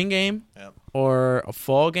spring game or a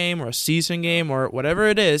fall game or a season game or whatever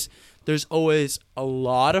it is, there's always a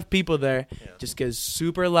lot of people there. Just gets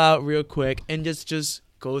super loud real quick and just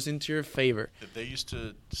goes into your favor. They used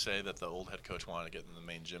to say that the old head coach wanted to get in the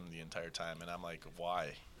main gym the entire time, and I'm like,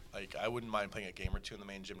 why? Like, I wouldn't mind playing a game or two in the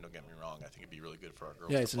main gym, don't get me wrong. I think it'd be really good for our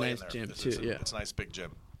girls to play in there. Yeah, it's a nice gym, too. It's a nice big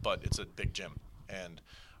gym, but it's a big gym, and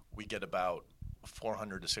we get about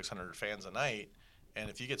 400 to 600 fans a night, and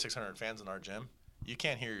if you get 600 fans in our gym, you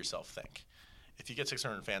can't hear yourself think. If you get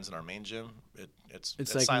 600 fans in our main gym, it's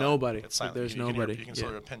like silent. Nobody. It's silent. There's nobody. You can still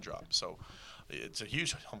hear a pin drop, so it's a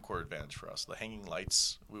huge home court advantage for us. The hanging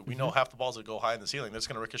lights, we know half the balls that go high in the ceiling, that's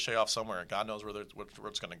going to ricochet off somewhere, and God knows where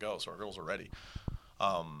it's going to go, so our girls are ready.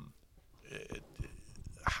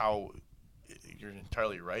 you're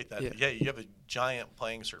entirely right. That you have a giant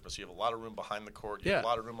playing surface. You have a lot of room behind the court. You have a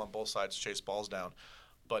lot of room on both sides to chase balls down.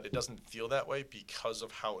 But it doesn't feel that way because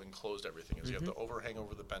of how enclosed everything is. You have the overhang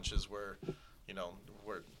over the benches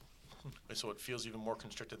so it feels even more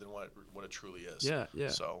constricted than what it truly is. Yeah, yeah.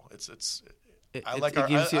 So I like our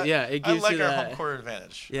home court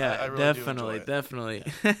advantage. Yeah, I really definitely.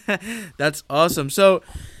 That's awesome. So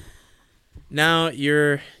now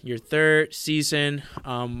your third season.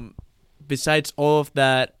 Besides all of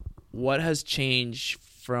that, what has changed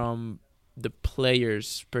from the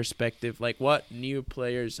players' perspective? Like, what new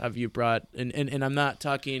players have you brought? And I'm not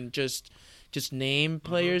talking just name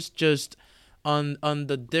players, just on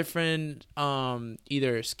the different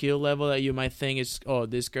either skill level that you might think is, oh,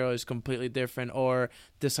 this girl is completely different, or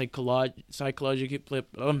the psychological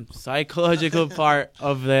part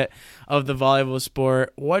of the volleyball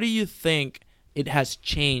sport. What do you think it has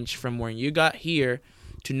changed from when you got here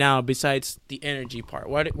to now, besides the energy part?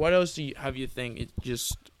 What else have you think it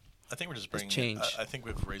just? I think we're just bringing change. I think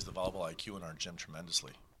we've raised the volleyball IQ in our gym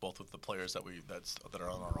tremendously, both with the players that are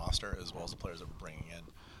on our roster as well as the players that we're bringing in.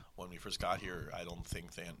 When we first got here, I don't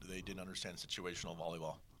think they didn't understand situational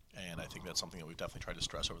volleyball, and I think that's something that we've definitely tried to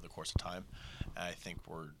stress over the course of time. And I think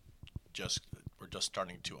we're just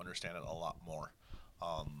starting to understand it a lot more.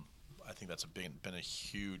 I think that's been a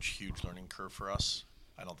huge learning curve for us.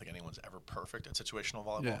 I don't think anyone's ever perfect at situational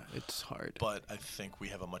volleyball. Yeah, it's hard. But I think we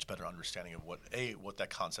have a much better understanding of what that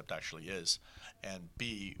concept actually is, and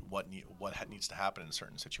B, what needs to happen in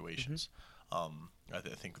certain situations. I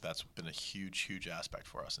think that's been a huge aspect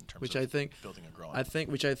for us in terms of building and growing.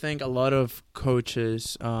 Which I think a lot of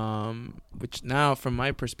coaches, which now from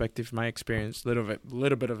my perspective, my experience,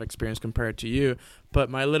 little bit of experience compared to you, but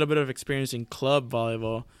my little bit of experience in club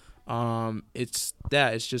volleyball, it's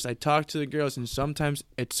just I talk to the girls, and sometimes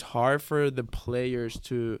it's hard for the players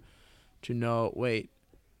to know, wait,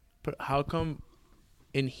 but how come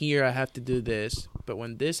in here I have to do this, but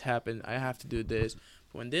when this happened I have to do this,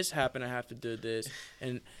 but when this happened I have to do this.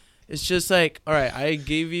 And it's just like, all right,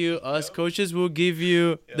 coaches will give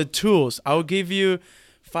you the tools. I'll give you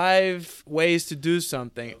 5 ways to do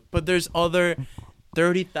something, but there's other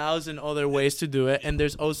 30,000 other ways to do it, and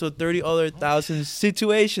there's also 30,000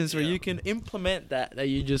 situations where you can implement that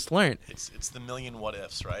you just learned. It's the million what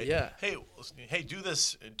ifs, right? Yeah. Hey, do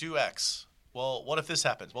this, do X. Well, what if this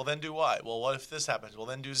happens? Well, then do Y. Well, what if this happens? Well,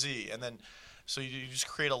 then do Z. And then, so you just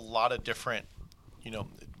create a lot of different,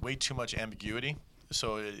 way too much ambiguity.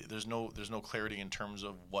 So there's no clarity in terms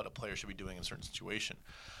of what a player should be doing in a certain situation.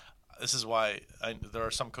 This is why there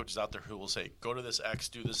are some coaches out there who will say, go to this X,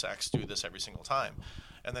 do this every single time.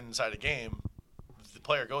 And then inside a game, the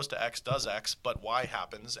player goes to X, does X, but Y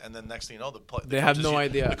happens. And then next thing you know, they have no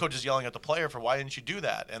idea. The coach is yelling at the player for, why didn't you do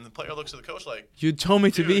that? And the player looks at the coach like, you told me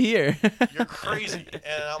to be here. You're crazy.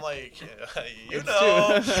 And I'm like, you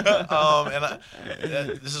know.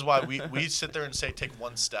 This is why we sit there and say, take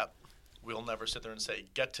one step. We'll never sit there and say,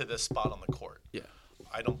 get to this spot on the court. Yeah.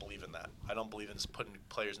 I don't believe in that. I don't believe in putting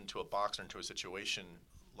players into a box or into a situation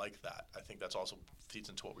like that. I think that's also feeds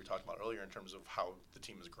into what we were talking about earlier in terms of how the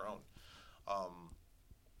team has grown.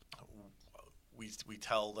 We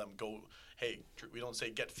tell them, we don't say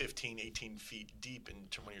get 15, 18 feet deep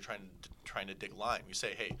when you're trying to dig line. We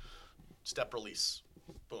say, hey, step release,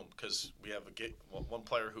 boom, because we have one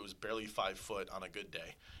player who's barely 5 foot on a good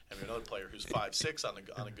day, and we have another player who's 5'6"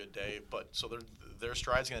 on a good day. But so their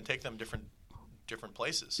stride's going to take them different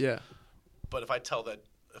places. Yeah. But if I tell the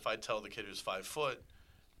kid who's 5 foot,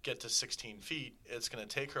 get to 16 feet, it's going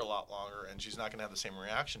to take her a lot longer, and she's not going to have the same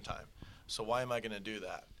reaction time. So why am I going to do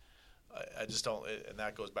that? I just don't, and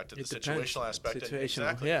that goes back to the situational aspect.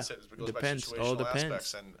 Exactly. Yeah. It goes depends. back to situational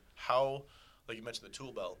aspects and how, like you mentioned, the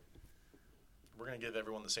tool belt. We're going to give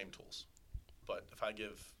everyone the same tools, but if I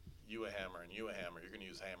give you a hammer and you a hammer, you're going to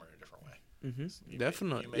use the hammer in a different way. Mm-hmm.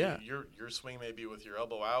 Definitely. Your swing may be with your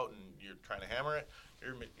elbow out and you're trying to hammer it.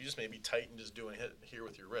 You just may be tight and just doing hit here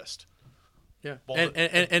with your wrist. Yeah, both are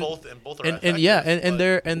effective,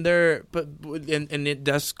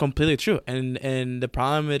 that's completely true. And the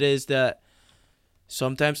problem it is that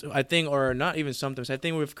sometimes I think, or not even sometimes, I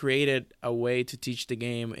think we've created a way to teach the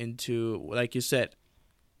game into, like you said,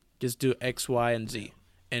 just do X, Y, and Z.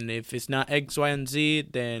 And if it's not X, Y, and Z,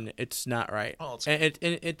 then it's not right.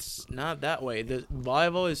 It's not that way. The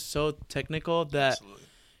volleyball is so technical that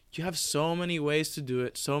you have so many ways to do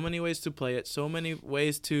it, so many ways to play it, so many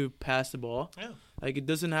ways to pass the ball. Yeah. Like, it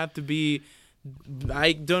doesn't have to be –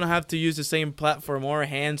 I don't have to use the same platform or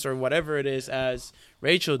hands or whatever it is as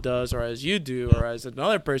Rachel does or as you do or as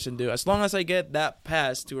another person do. As long as I get that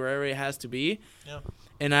pass to wherever it has to be,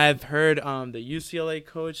 And I've heard the UCLA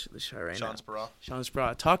coach, Sean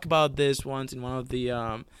Sprout, talk about this once in one of the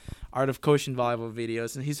Art of Coaching volleyball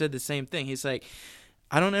videos, and he said the same thing. He's like,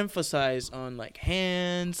 I don't emphasize on like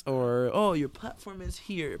hands or your platform is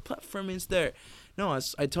here, your platform is there. No,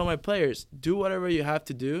 I told my players, do whatever you have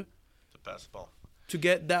to do to pass the ball, to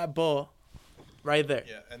get that ball right there.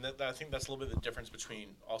 Yeah, and I think that's a little bit the difference between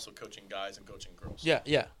also coaching guys and coaching girls.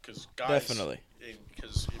 Yeah. Because guys, definitely.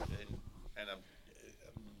 And I'm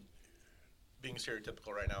being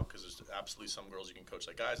stereotypical right now because there's absolutely some girls you can coach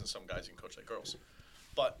like guys and some guys you can coach like girls.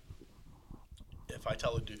 But if I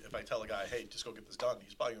tell a guy, hey, just go get this done,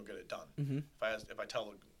 he's probably gonna get it done. Mm-hmm. If I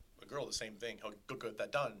tell a girl the same thing, go get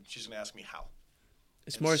that done, she's gonna ask me how.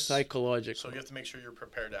 It's more psychological. So you have to make sure you're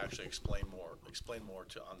prepared to actually explain more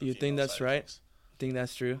to on the You think that's right? Things. Think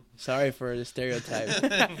that's true? Sorry for the stereotype.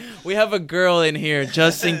 We have a girl in here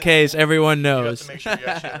just in case everyone knows. You have to make sure you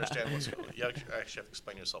actually understand what's going on. You actually have to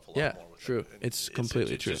explain yourself a lot more with true. it. It's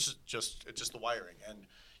completely true. It's just the wiring, and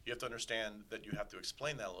you have to understand that you have to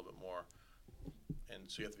explain that a little bit more, and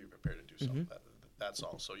so you have to be prepared to do so. Mm-hmm. That's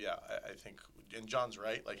all. So yeah, I think, and John's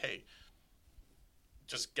right. Like, hey,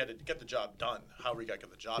 just get the job done. However you got to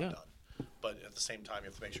get the job done. But at the same time, you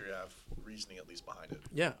have to make sure you have reasoning at least behind it.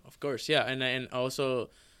 Yeah, of course. Yeah, and also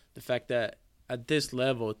the fact that at this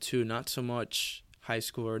level too, not so much high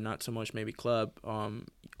school or not so much maybe club,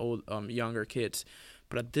 younger kids,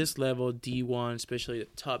 but at this level, D1, especially the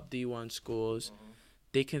top D1 schools,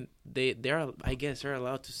 they're I guess they're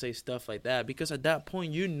allowed to say stuff like that because at that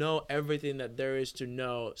point you know everything that there is to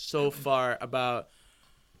know so far about,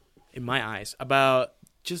 in my eyes, about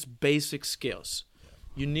just basic skills.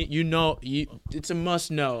 It's a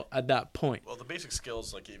must know at that point. Well, the basic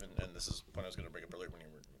skills, like even, and this is what I was going to bring up earlier when you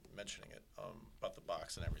were mentioning it, about the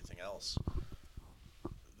box and everything else.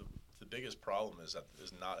 The biggest problem is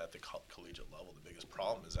not at the collegiate level. The biggest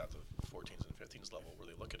problem is at the 14s and 15s level, where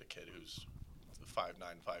they look at a kid who's 5'9",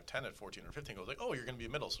 5'10" at 14 or 15, goes like, "Oh, you're going to be a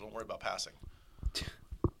middle, so don't worry about passing."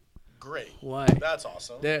 Great. Why? That's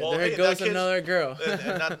awesome. There goes another girl.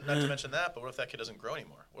 And not to mention that, but what if that kid doesn't grow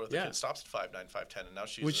anymore? What if the kid stops at 5'9", 5'10", and now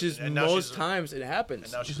she's which is most times it happens.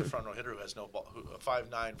 And now she's a front row hitter who has no ball, a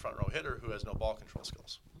 5'9" front row hitter who has no ball control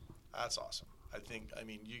skills. That's awesome. I was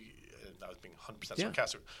being 100%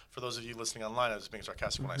 sarcastic. For those of you listening online, I was being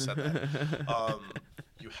sarcastic when I said that.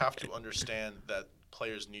 You have to understand that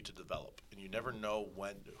players need to develop, and you never know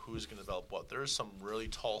who's going to develop what. There's some really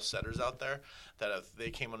tall setters out there that if they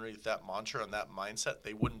came underneath that mantra and that mindset,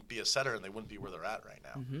 they wouldn't be a setter and they wouldn't be where they're at right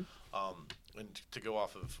now. Mm-hmm. And to go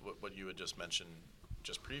off of what you had just mentioned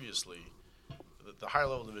just previously, the higher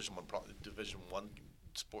level Division One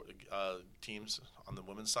sport teams on the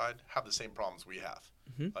women's side have the same problems we have.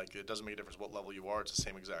 Mm-hmm. Like, it doesn't make a difference what level you are; it's the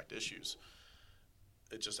same exact issues.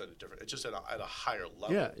 It's just at a higher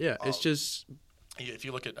level. Yeah. It's just. If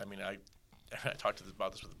you look at, I talked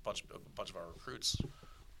about this with a bunch of our recruits.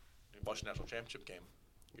 You watch the national championship game.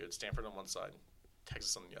 You had Stanford on one side,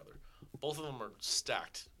 Texas on the other. Both of them are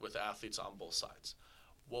stacked with athletes on both sides.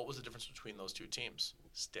 What was the difference between those two teams?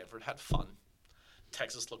 Stanford had fun.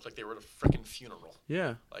 Texas looked like they were at a freaking funeral.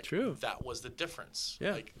 Yeah, true. That was the difference.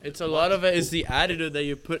 Yeah, it's a lot of it is the attitude that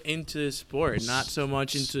you put into the sport, not so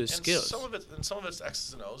much into the skills. Some of it's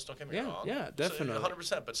X's and O's. Don't get me wrong. Yeah, definitely.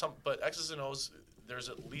 100%. But X's and O's, there's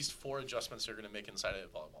at least 4 adjustments they're going to make inside a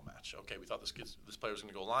volleyball match. Okay, we thought this player was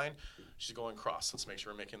going to go line. She's going cross. Let's make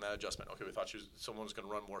sure we're making that adjustment. Okay, we thought someone was going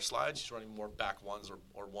to run more slides. She's running more back ones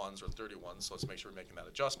or ones or 31s. So let's make sure we're making that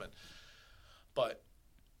adjustment. But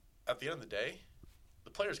at the end of the day, the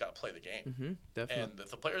players got to play the game. Mm-hmm, definitely. And if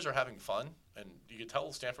the players are having fun, and you could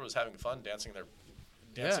tell Stanford was having fun dancing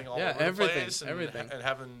all over everything, the place and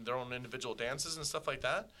having their own individual dances and stuff like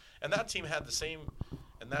that. And that team had the same,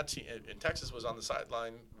 and that team in Texas was on the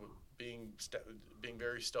sideline being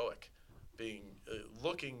very stoic,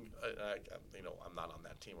 looking. I'm not on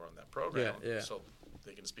that team or on that program, so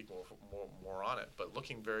they can speak more on it. But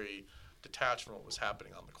looking very detached from what was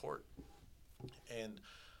happening on the court, and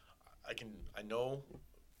I know,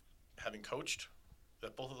 having coached,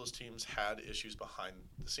 that both of those teams had issues behind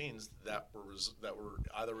the scenes that were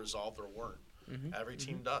either resolved or weren't. Mm-hmm. Every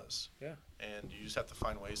team does. Yeah. And you just have to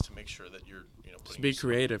find ways to make sure that you're be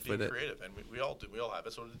creative with it. And we all do. We all have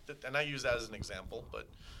it. So, and I use that as an example, but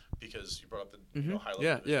because you brought up the high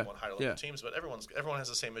level higher level teams, but everyone has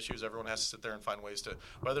the same issues. Everyone has to sit there and find ways to,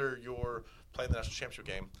 whether you're playing the national championship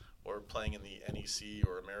game or playing in the NEC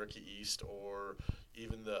or America East or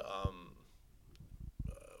even the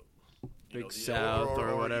Big South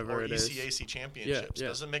or whatever it is. ECAC championships.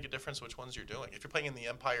 Doesn't make a difference which ones you're doing. If you're playing in the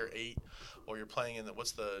Empire 8 or you're playing in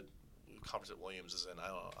what's the conference that Williams is in. I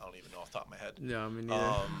don't even know off the top of my head. No, I mean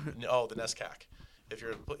neither. The NESCAC. If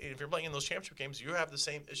you're playing in those championship games, you have the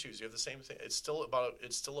same issues. You have the same thing. It's still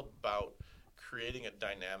about creating a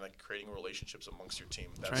dynamic, creating relationships amongst your team.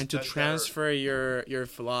 Trying to transfer your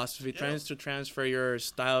philosophy, trying to transfer your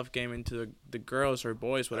style of game into the girls or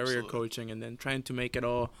boys, whatever you're coaching, and then trying to make it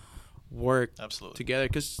all work together.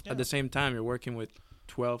 Because at the same time, you're working with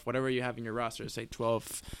 12, whatever you have in your roster, say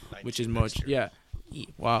 12, which is much. Yeah.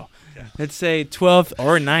 Wow. Yeah. Let's say 12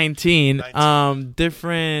 or 19.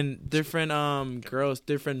 Different girls,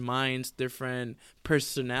 different minds, different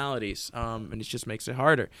personalities. And it just makes it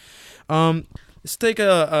harder. Let's take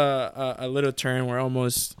a little turn. We're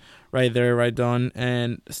almost right there, right done.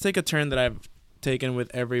 And let's take a turn that I've taken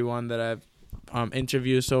with everyone that I've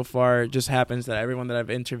interviewed so far. It just happens that everyone that I've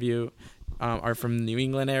interviewed are from the New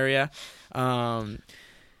England area. I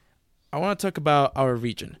want to talk about our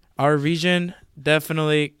region. Our region,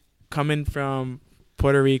 definitely coming from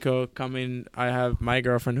Puerto Rico, I have my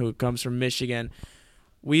girlfriend who comes from Michigan.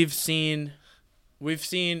 We've seen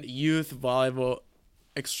youth volleyball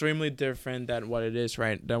extremely different than what it is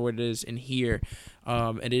in here.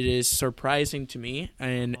 And it is surprising to me.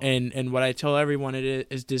 And what I tell everyone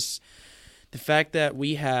is the fact that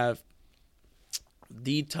we have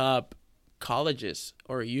the top colleges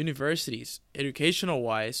or universities, educational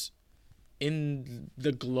wise, in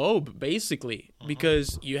the globe, basically,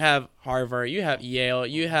 because you have Harvard, you have Yale,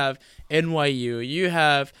 you have NYU, you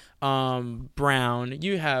have Brown,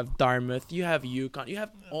 you have Dartmouth, you have UConn, you have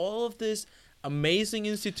all of these amazing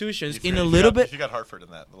institutions You got Hartford in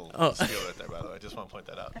that little skill right there, by the way. I just want to point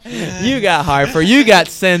that out. You got Hartford, you got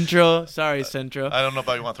Central. Sorry, Central. I don't know if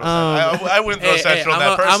I want to throw Central. I wouldn't throw Central in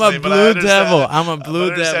that personally. I'm a blue devil. I'm a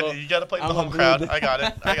blue devil. You got to play with the home crowd. I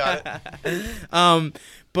got it.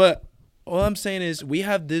 But all I'm saying is we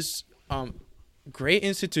have this great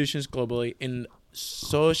institutions globally in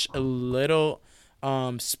such a little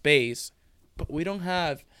space, but we don't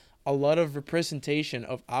have a lot of representation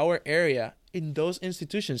of our area in those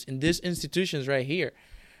institutions, in these institutions right here.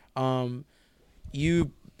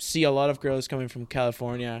 You see a lot of girls coming from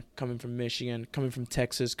California, coming from Michigan, coming from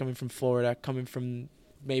Texas, coming from Florida, coming from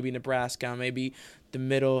maybe Nebraska, maybe the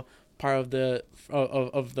middle part of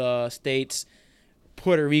the states.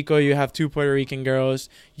 Puerto Rico, you have 2 Puerto Rican girls.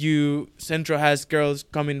 Central has girls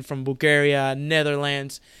coming from Bulgaria,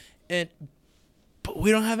 Netherlands, but we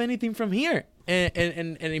don't have anything from here.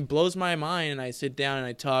 And it blows my mind. And I sit down and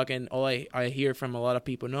I talk, and all I hear from a lot of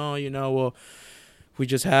people, we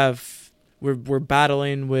just we're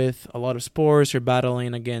battling with a lot of sports. We're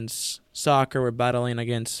battling against soccer. We're battling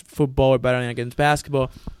against football. We're battling against basketball.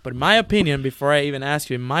 But in my opinion, before I even ask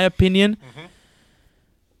you,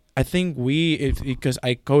 I think because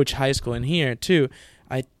I coach high school in here too,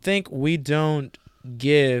 I think we don't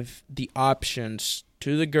give the options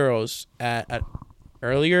to the girls at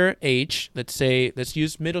earlier age. Let's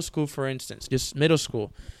use middle school for instance, just middle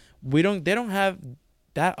school. They don't have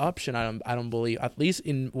that option. I don't believe, at least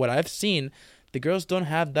in what I've seen, the girls don't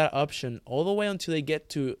have that option all the way until they get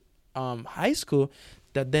to high school.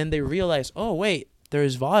 That then they realize, oh wait, there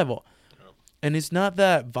is volleyball. And it's not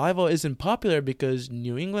that volleyball isn't popular, because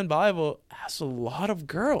New England volleyball has a lot of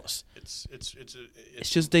girls. It's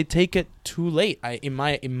just they take it too late. In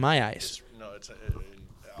my eyes.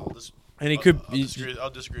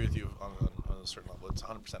 I'll disagree with you on a certain level. It's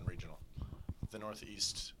 100% regional. The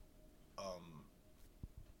Northeast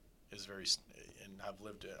is very, and I've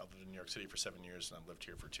lived in New York City for 7 years, and I've lived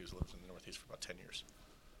here for 2. So I've lived in the Northeast for about 10 years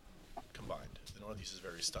combined. The Northeast is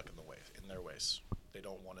very stuck in their ways. They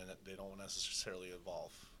don't want to necessarily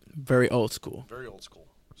evolve. Very old school. Very old school.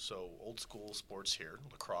 So old school sports here,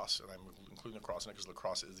 lacrosse, and I'm including lacrosse in it because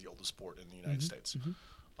lacrosse is the oldest sport in the United States.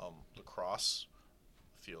 Lacrosse,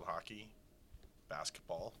 field hockey,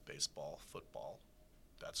 basketball, baseball, football.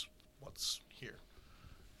 That's what's here.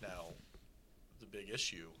 Now, the big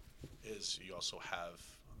issue is you also have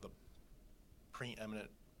the preeminent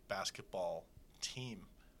basketball team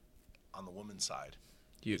on the women's side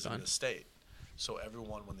is in the state. So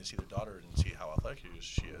everyone, when they see their daughter and see how athletic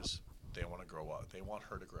she is, they want to grow up. They want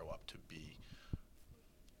her to grow up to be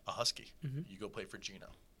a Husky. You go play for Gino.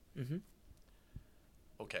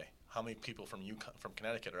 Okay, how many people from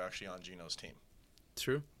Connecticut are actually on Gino's team?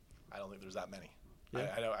 True. I don't think there's that many. Yeah.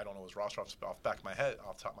 I don't know his roster off the top of my head,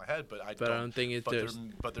 but I don't think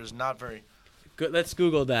but there's not very. Good. Let's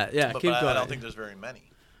Google that. Yeah, keep going. I don't think there's very many.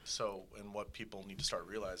 So, and what people need to start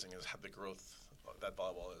realizing is the growth that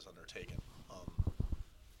volleyball is undertaken.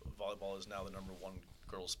 Volleyball is now the number 1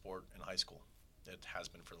 girls sport in high school. It has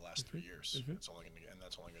been for the last 3 years. That's only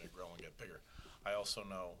going to grow and get bigger. I also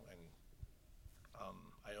know, and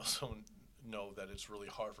I also know that it's really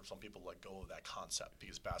hard for some people to let go of that concept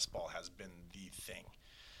because basketball has been the thing.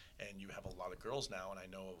 And you have a lot of girls now, and I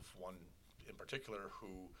know of one in particular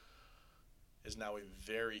who is now a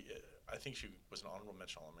very, I think she was an honorable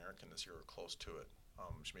mention All-American this year or close to it.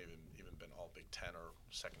 She may have even been all Big Ten or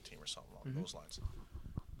second team or something along those lines.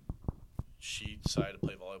 She decided to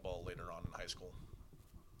play volleyball later on in high school.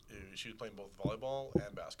 She was playing both volleyball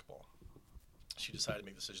and basketball. She decided to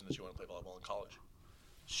make the decision that she wanted to play volleyball in college.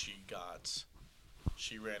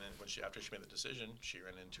 After she made the decision, she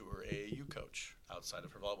ran into her AAU coach outside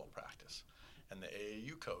of her volleyball practice. And the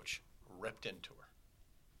AAU coach ripped into her,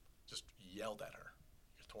 just yelled at her.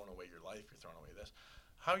 You're throwing away your life, you're throwing away this.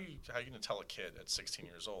 How are you going to tell a kid at 16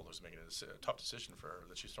 years old who's making a tough decision for her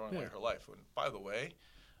that she's throwing away her life? And by the way,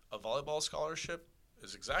 a volleyball scholarship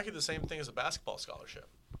is exactly the same thing as a basketball scholarship.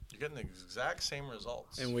 You're getting the exact same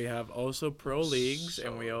results. And we have also pro leagues,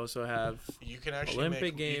 and we also have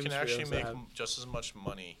Olympic games. You can actually make just as much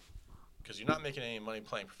money because you're not making any money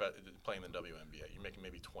playing the WNBA. You're making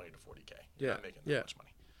maybe 20 to 40K. You're not making that much money.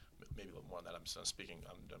 Maybe a little more than that. I'm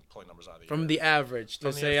pulling numbers out of the from air. The average.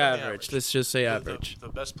 Let's say average. Let's just say average. The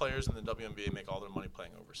best players in the WNBA make all their money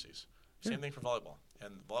playing overseas. Same thing for volleyball.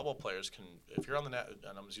 And volleyball players can, if you're on and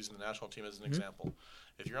I'm just using the national team as an example,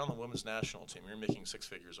 if you're on the women's national team, you're making 6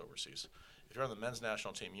 figures overseas. If you're on the men's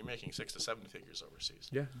national team, you're making 6 to 7 figures overseas.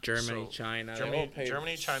 Yeah, Germany, China,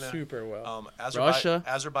 Germany, China, super well. Russia,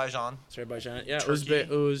 Azerbaijan, yeah, Turkey,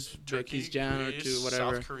 Uzbekistan, or to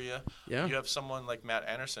whatever. South Korea. Yeah, you have someone like Matt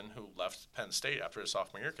Anderson who left Penn State after his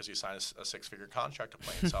sophomore year because he signed a 6-figure contract to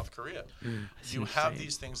play in South Korea. You have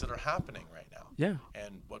these things that are happening right now. Yeah,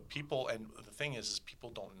 and the thing is people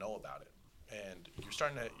don't know about it, and you're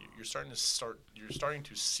starting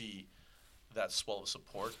to see that swell of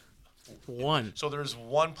support. So there's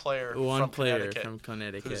one player from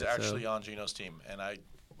Connecticut who's actually on Gino's team, and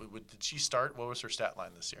did she start? What was her stat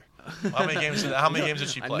line this year? How many games did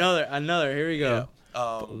she play? Another. Here we go.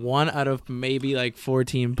 Yeah. One out of maybe like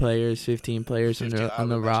 14 players, 15 players on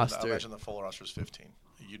the roster. I imagine the full roster is 15.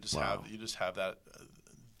 You just have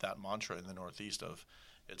that mantra in the Northeast of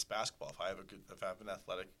it's basketball. If I have an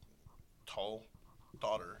athletic, tall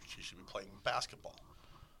daughter, she should be playing basketball.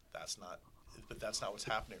 But that's not what's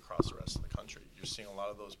happening across the rest of the country. You're seeing a lot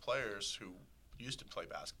of those players who used to play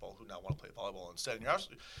basketball who now want to play volleyball instead. And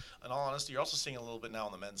in all honesty, you're also seeing a little bit now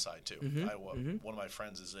on the men's side too. One of my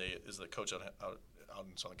friends is the coach out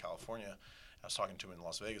in Southern California. I was talking to him in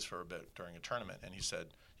Las Vegas for a bit during a tournament, and he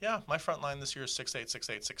said, "Yeah, my front line this year is 6'8",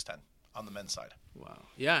 6'8", 6'10". On the men's side. Wow.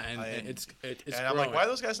 Yeah, and it's and I'm like, why are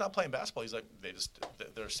those guys not playing basketball? He's like,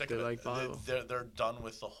 they're sick of it. Like volleyball. They're done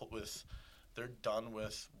with they're done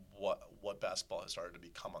with what basketball has started to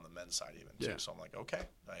become on the men's side even too. So I'm like, okay,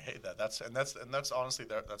 I hate that. That's honestly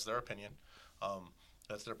that's their opinion.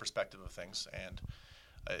 That's their perspective of things, and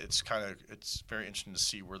it's very interesting to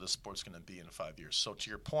see where the sport's going to be in 5 years. So to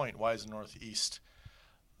your point, why is Northeast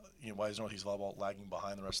volleyball lagging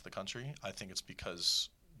behind the rest of the country? I think it's because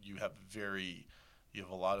you have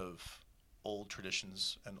a lot of old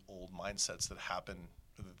traditions and old mindsets that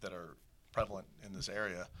are prevalent in this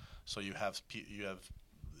area. So you have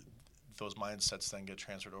those mindsets then get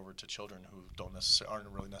transferred over to children who aren't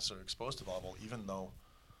really necessarily exposed to volleyball, even though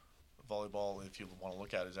volleyball, if you want to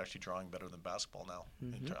look at it, is actually drawing better than basketball now,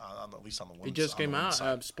 at least on the women's side. It just came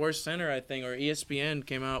out. Sports Center, I think, or ESPN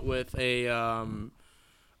came out with a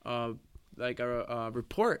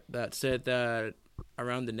report that said that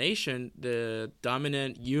around the nation, the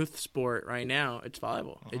dominant youth sport right now, it's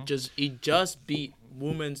volleyball. It just beat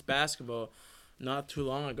women's basketball not too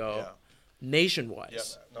long ago,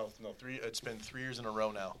 nation-wise. Yeah, no. It's been 3 years in a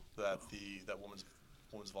row now that women's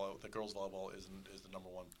volleyball, the girls volleyball is the number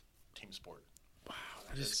one team sport. Wow,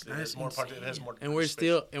 it has more. And we're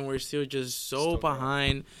still just so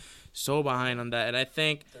behind on that. And I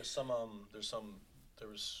think there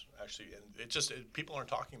was actually, and people aren't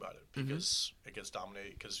talking about it because it gets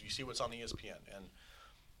dominated because you see what's on ESPN, and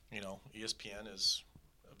ESPN is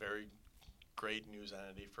a very great news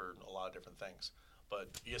entity for a lot of different things,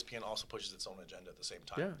 but ESPN also pushes its own agenda at the same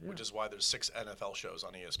time, which is why there's 6 NFL shows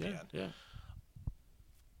on ESPN.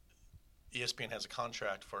 ESPN has a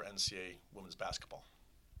contract for NCAA women's basketball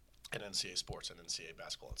and NCAA sports and NCAA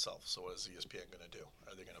basketball itself. So what is ESPN going to do?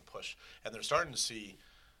 Are they going to push? And you're starting to see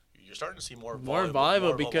more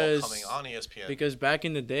volleyball because coming on ESPN. Because back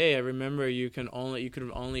in the day, I remember you could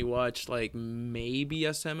only watch like maybe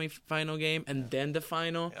a semifinal game and then the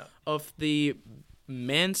final of the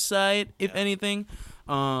men's side, if anything.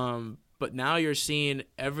 But now you're seeing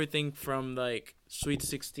everything from like Sweet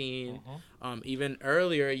 16. Even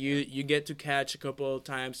earlier, you get to catch a couple of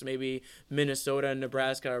times. Maybe Minnesota and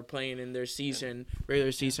Nebraska are playing in their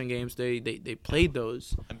regular season games. They played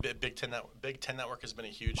those. And Big Ten Network has been a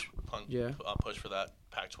huge push for that.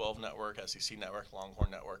 Pac-12 network, SEC network,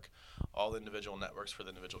 Longhorn network, all the individual networks for the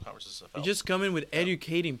individual conferences. You just come in with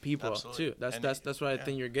educating people too. That's what I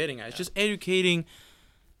think you're getting at. It's just educating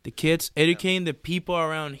the kids, educating the people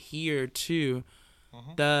around here too.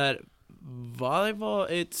 That volleyball,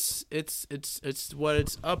 it's what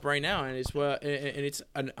it's up right now, and it's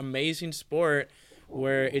an amazing sport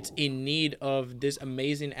where it's in need of this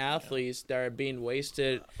amazing athletes that are being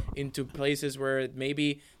wasted into places where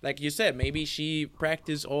maybe, like you said, maybe she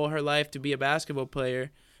practiced all her life to be a basketball player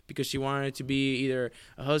because she wanted to be either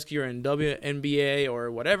a Husky or in WNBA or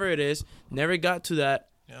whatever it is. Never got to that.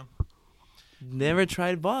 Yeah. Never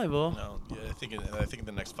tried volleyball. No, yeah, I think in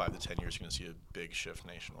the next 5 to 10 years, you're going to see a big shift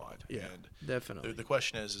nationwide. Yeah, and definitely. The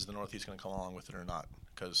question is the Northeast going to come along with it or not?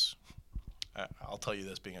 Because I'll tell you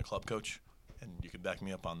this, being a club coach, and you can back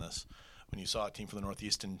me up on this, when you saw a team from the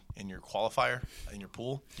Northeast in your qualifier, in your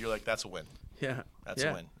pool, you're like, that's a win. Yeah. That's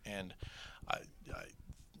a win. And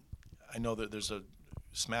I know that there's a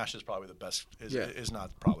 – Smash is probably the best – is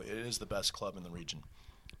not probably. It is the best club in the region.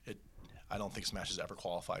 I don't think Smash has ever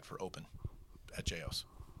qualified for Open at JOs,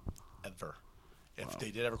 ever. If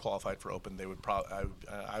they did ever qualify for Open, they would probably.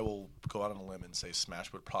 I will go out on a limb and say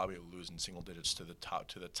Smash would probably lose in single digits to the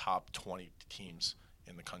top 20 teams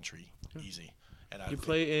in the country, easy. And you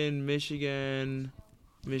play in Michigan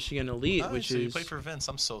Elite, which so is. You play for Vince.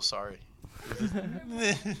 I'm so sorry.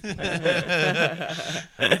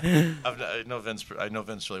 I know Vince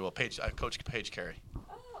really well. I coached Paige Carey. Oh,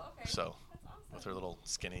 okay. So, with her little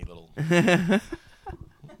skinny little.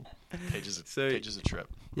 Paige is a trip.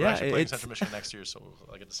 We're actually playing Central Michigan next year, so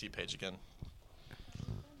I get to see Paige again.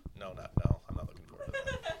 No, I'm not looking forward to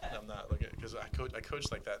that. I'm not looking because I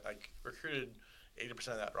coached like that. I recruited 80%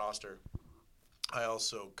 of that roster. I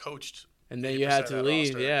also coached. And then you had to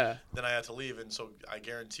leave, roster. Yeah. Then I had to leave, and so I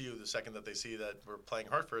guarantee you, the second that they see that we're playing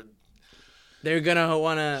Hartford, they're gonna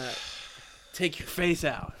want to take your face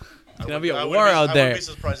out. It's gonna be a war out there. I would be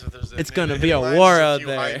surprised if there's. It's gonna be a war out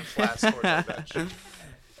there.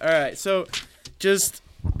 All right, so just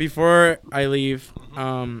before I leave,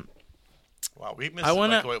 wow, we missed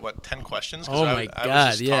 10 questions? Oh my God, I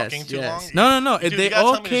was just yes, talking too yes. long? No. Dude, they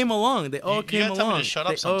all came along. They all came along. Tell me to shut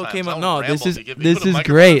up sometimes. No, this is put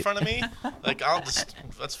great. In front of me, like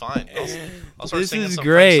that's fine. I'll start this singing is some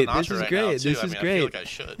great. Frank Sinatra This is right great. now, too. This is great. I feel like I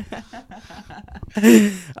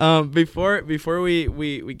should. Before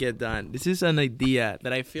we get done, this is an idea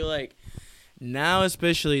that I feel like now,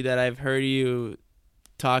 especially that I've heard you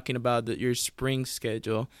talking about your spring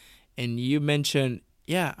schedule, and you mentioned,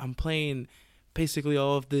 I'm playing basically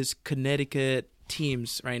all of these Connecticut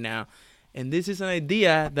teams right now, and this is an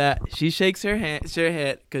idea that she shakes her head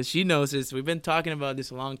because she knows this. We've been talking about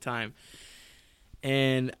this a long time,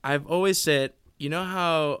 and I've always said, you know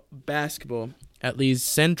how basketball, at least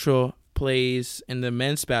Central plays in the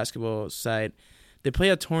men's basketball side, they play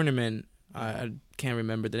a tournament. I can't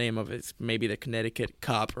remember the name of it. It's maybe the Connecticut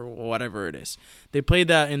Cup or whatever it is. They play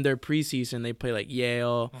that in their preseason. They play like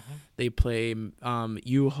Yale. They play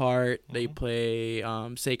U-Heart. They play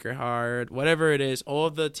Sacred Heart. Whatever it is. All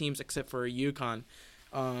of the teams except for UConn.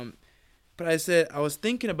 But I was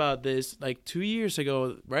thinking about this like 2 years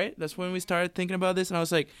ago, right? That's when we started thinking about this. And I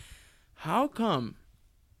was like, how come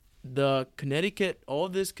all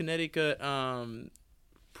these Connecticut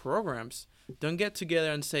programs don't get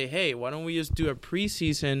together and say, hey, why don't we just do a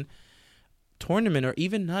preseason tournament, or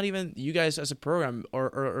even not even you guys as a program,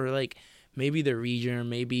 or like maybe the region, or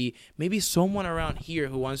maybe someone around here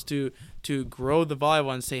who wants to grow the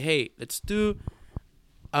volleyball and say, hey, let's do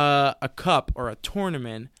a cup or a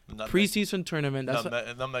tournament, preseason tournament. That's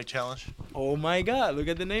Nutmeg Challenge. Oh my God! Look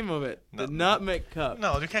at the name of it, the Nutmeg Cup.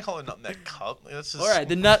 No, you can't call it Nutmeg Cup. All right,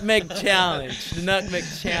 the Nutmeg Challenge. The Nutmeg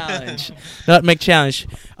Challenge. Nutmeg Challenge.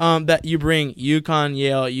 That you bring UConn,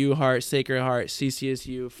 Yale, U-Heart, Sacred Heart,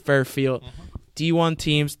 CCSU, Fairfield, D1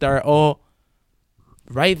 teams that are all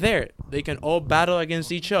right there. They can all battle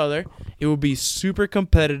against each other. It will be super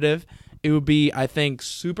competitive. It will be, I think,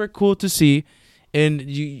 super cool to see. And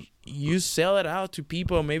you sell it out to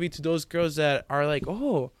people, maybe to those girls that are like,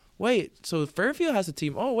 oh, wait, so Fairfield has a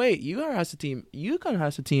team. Oh, wait, UR has a team. UConn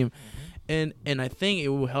has a team. And I think it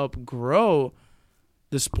will help grow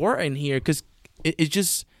the sport in here, because it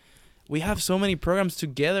just, we have so many programs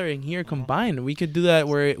together in here combined. We could do that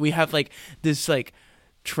where we have like this like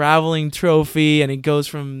traveling trophy, and it goes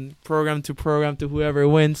from program to program to whoever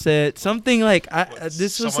wins it. Something like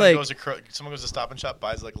this was like someone goes to Stop and Shop,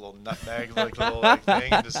 buys like a little nutmeg, like a little like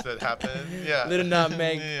thing, and just that happened. Yeah, little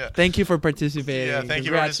nutmeg. Yeah. Thank you for participating. Yeah, thank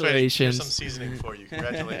you for participating. Here's Congratulations. some seasoning for you.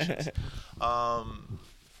 Congratulations.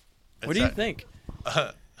 What do you think?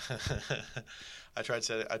 I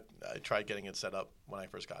tried getting it set up when I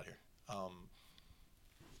first got here.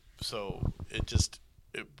 So it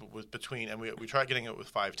was between, and we tried getting it with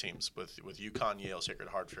 5 teams with UConn, Yale, Sacred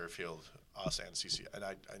Heart, Fairfield, us, and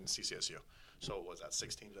CCSU. So what was that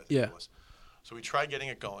 6 teams? I think it was. So we tried getting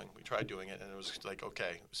it going. We tried doing it, and it was like,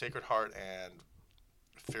 okay, Sacred Heart and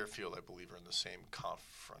Fairfield, I believe, are in the same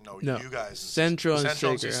conference. No, you guys. Central and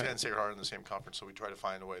Sacred Heart are in the same conference. So we tried to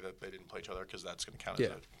find a way that they didn't play each other because that's going to count as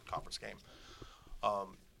a conference game.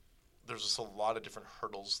 There's just a lot of different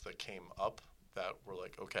hurdles that came up that were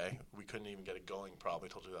like, okay, we couldn't even get it going probably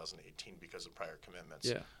until 2018 because of prior commitments.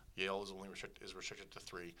 Yeah. Yale is only restricted to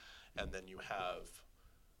 3, and then you have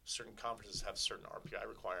certain conferences have certain RPI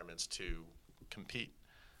requirements to compete.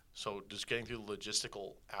 So just getting through the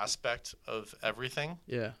logistical aspect of everything,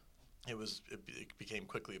 it became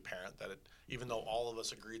quickly apparent that even though all of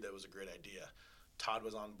us agreed that it was a great idea, Todd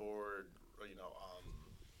was on board,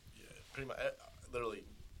 pretty much literally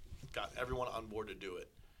got everyone on board to do it.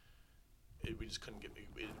 We just couldn't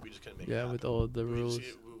make it happen. With all the rules.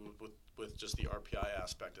 With just the RPI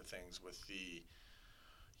aspect of things, with the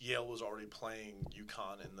Yale was already playing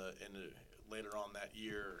UConn in the later on that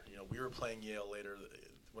year. We were playing Yale later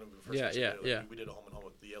when we were first. We did a home and home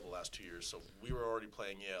with Yale the last 2 years, so we were already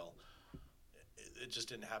playing Yale. It just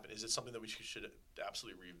didn't happen. Is it something that we should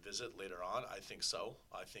absolutely revisit later on? I think so.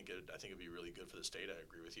 I think it'd be really good for the state. I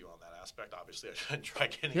agree with you on that aspect. Obviously, I shouldn't try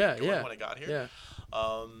getting it going when I got here.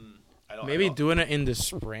 Maybe doing it in the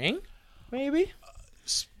spring, maybe.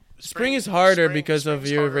 Spring is harder because of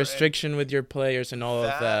your restriction with your players and all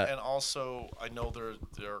of that. And also, I know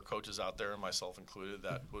there are coaches out there, myself included,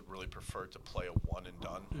 that would really prefer to play a one and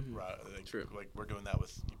done. Mm-hmm. True. Like we're doing that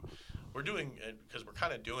we're doing it because we're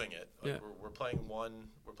kind of doing it. Like we're playing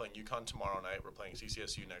UConn tomorrow night. We're playing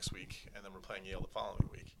CCSU next week, and then we're playing Yale the following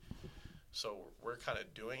week. So we're kind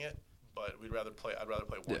of doing it, but I'd rather play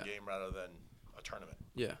one game rather than a tournament.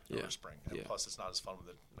 Over spring. And plus, it's not as fun with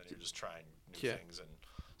it when you're just trying new things and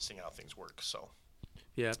seeing how things work. So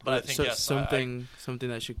but I think something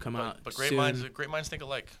that should come out. But great soon. minds think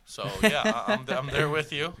alike. So I'm there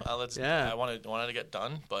with you. I wanted to get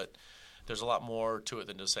done, but there's a lot more to it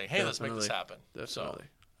than just saying, hey, let's make this happen. Definitely.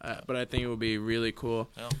 But I think it would be really cool.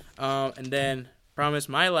 And then promise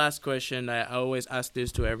my last question. I always ask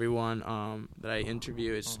this to everyone that I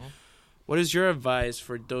interview is, what is your advice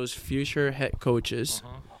for those future head coaches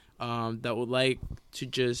that would like to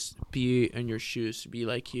just be in your shoes, be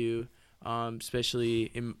like you, especially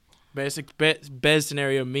in best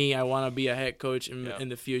scenario, me, I want to be a head coach in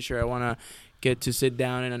the future. I want to get to sit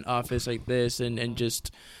down in an office like this and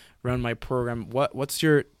just run my program. What's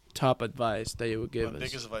your top advice that you would give us? My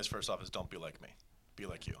biggest advice, first off, is don't be like me. Be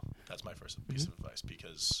like you. That's my first piece of advice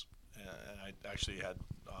because I actually had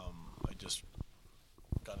I just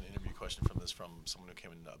got an interview question from someone who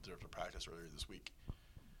came and observed a practice earlier this week.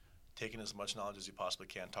 Taking as much knowledge as you possibly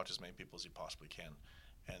can, talk to as many people as you possibly can,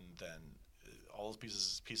 and then all those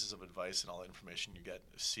pieces of advice and all the information you get,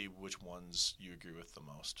 see which ones you agree with the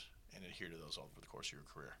most and adhere to those over the course of your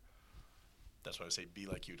career. That's why I say be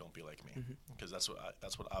like you, don't be like me, because that's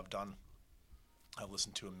what I've done. I've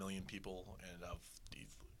listened to a million people, and I've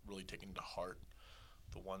really taken to heart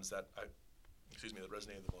the ones that that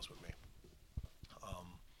resonated the most with me.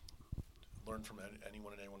 Learn from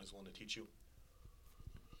anyone who's willing to teach you.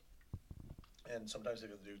 And sometimes if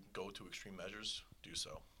you go to extreme measures, do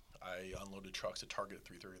so. I unloaded trucks at Target at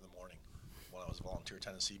 3:30 in the morning when I was a volunteer at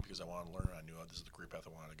Tennessee because I wanted to learn and I knew this is the career path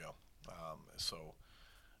I wanted to go. So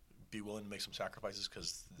be willing to make some sacrifices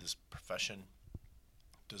because this profession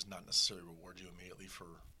does not necessarily reward you immediately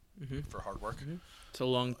for hard work. It's a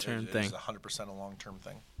long-term thing. It's 100% a long-term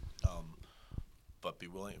thing. But be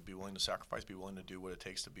willing to sacrifice, be willing to do what it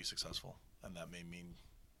takes to be successful. And that may mean,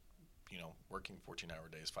 working 14-hour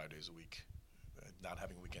days, 5 days a week, not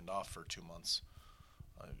having a weekend off for 2 months.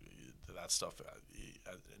 That stuff,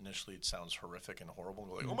 initially it sounds horrific and horrible.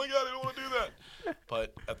 And go like, oh my God, I don't want to do that.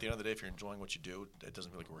 But at the end of the day, if you're enjoying what you do, it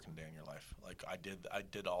doesn't feel like you're working a day in your life. Like I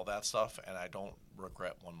did all that stuff, and I don't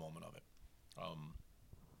regret one moment of it.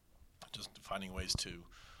 Just finding ways to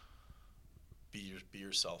be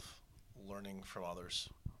yourself, learning from others,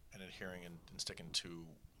 and adhering and sticking to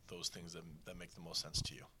those things that make the most sense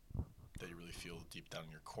to you, that you really feel deep down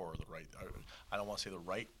in your core the right. I don't want to say the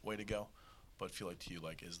right way to go, but feel like to you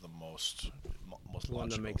like is the most The one that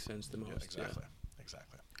logical. makes sense the most. Yeah,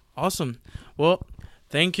 exactly. Awesome. Well,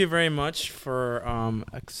 thank you very much for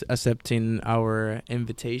accepting our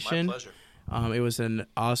invitation. My pleasure. It was an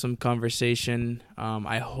awesome conversation.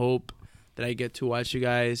 I hope that I get to watch you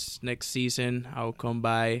guys next season. I'll come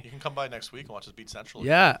by. You can come by next week and watch us beat Central.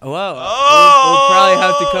 Yeah, well, Oh, we'll probably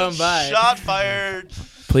have to come by. Shot fired.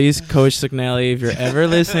 Please, Coach Signelli, if you're ever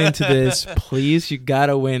listening to this, please, you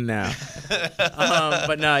gotta win now.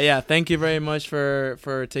 But no, yeah, thank you very much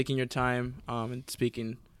for taking your time and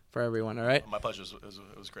speaking for everyone. All right. My pleasure.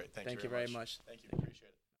 It was great. Thank you very much. much. Thank you. Appreciate it.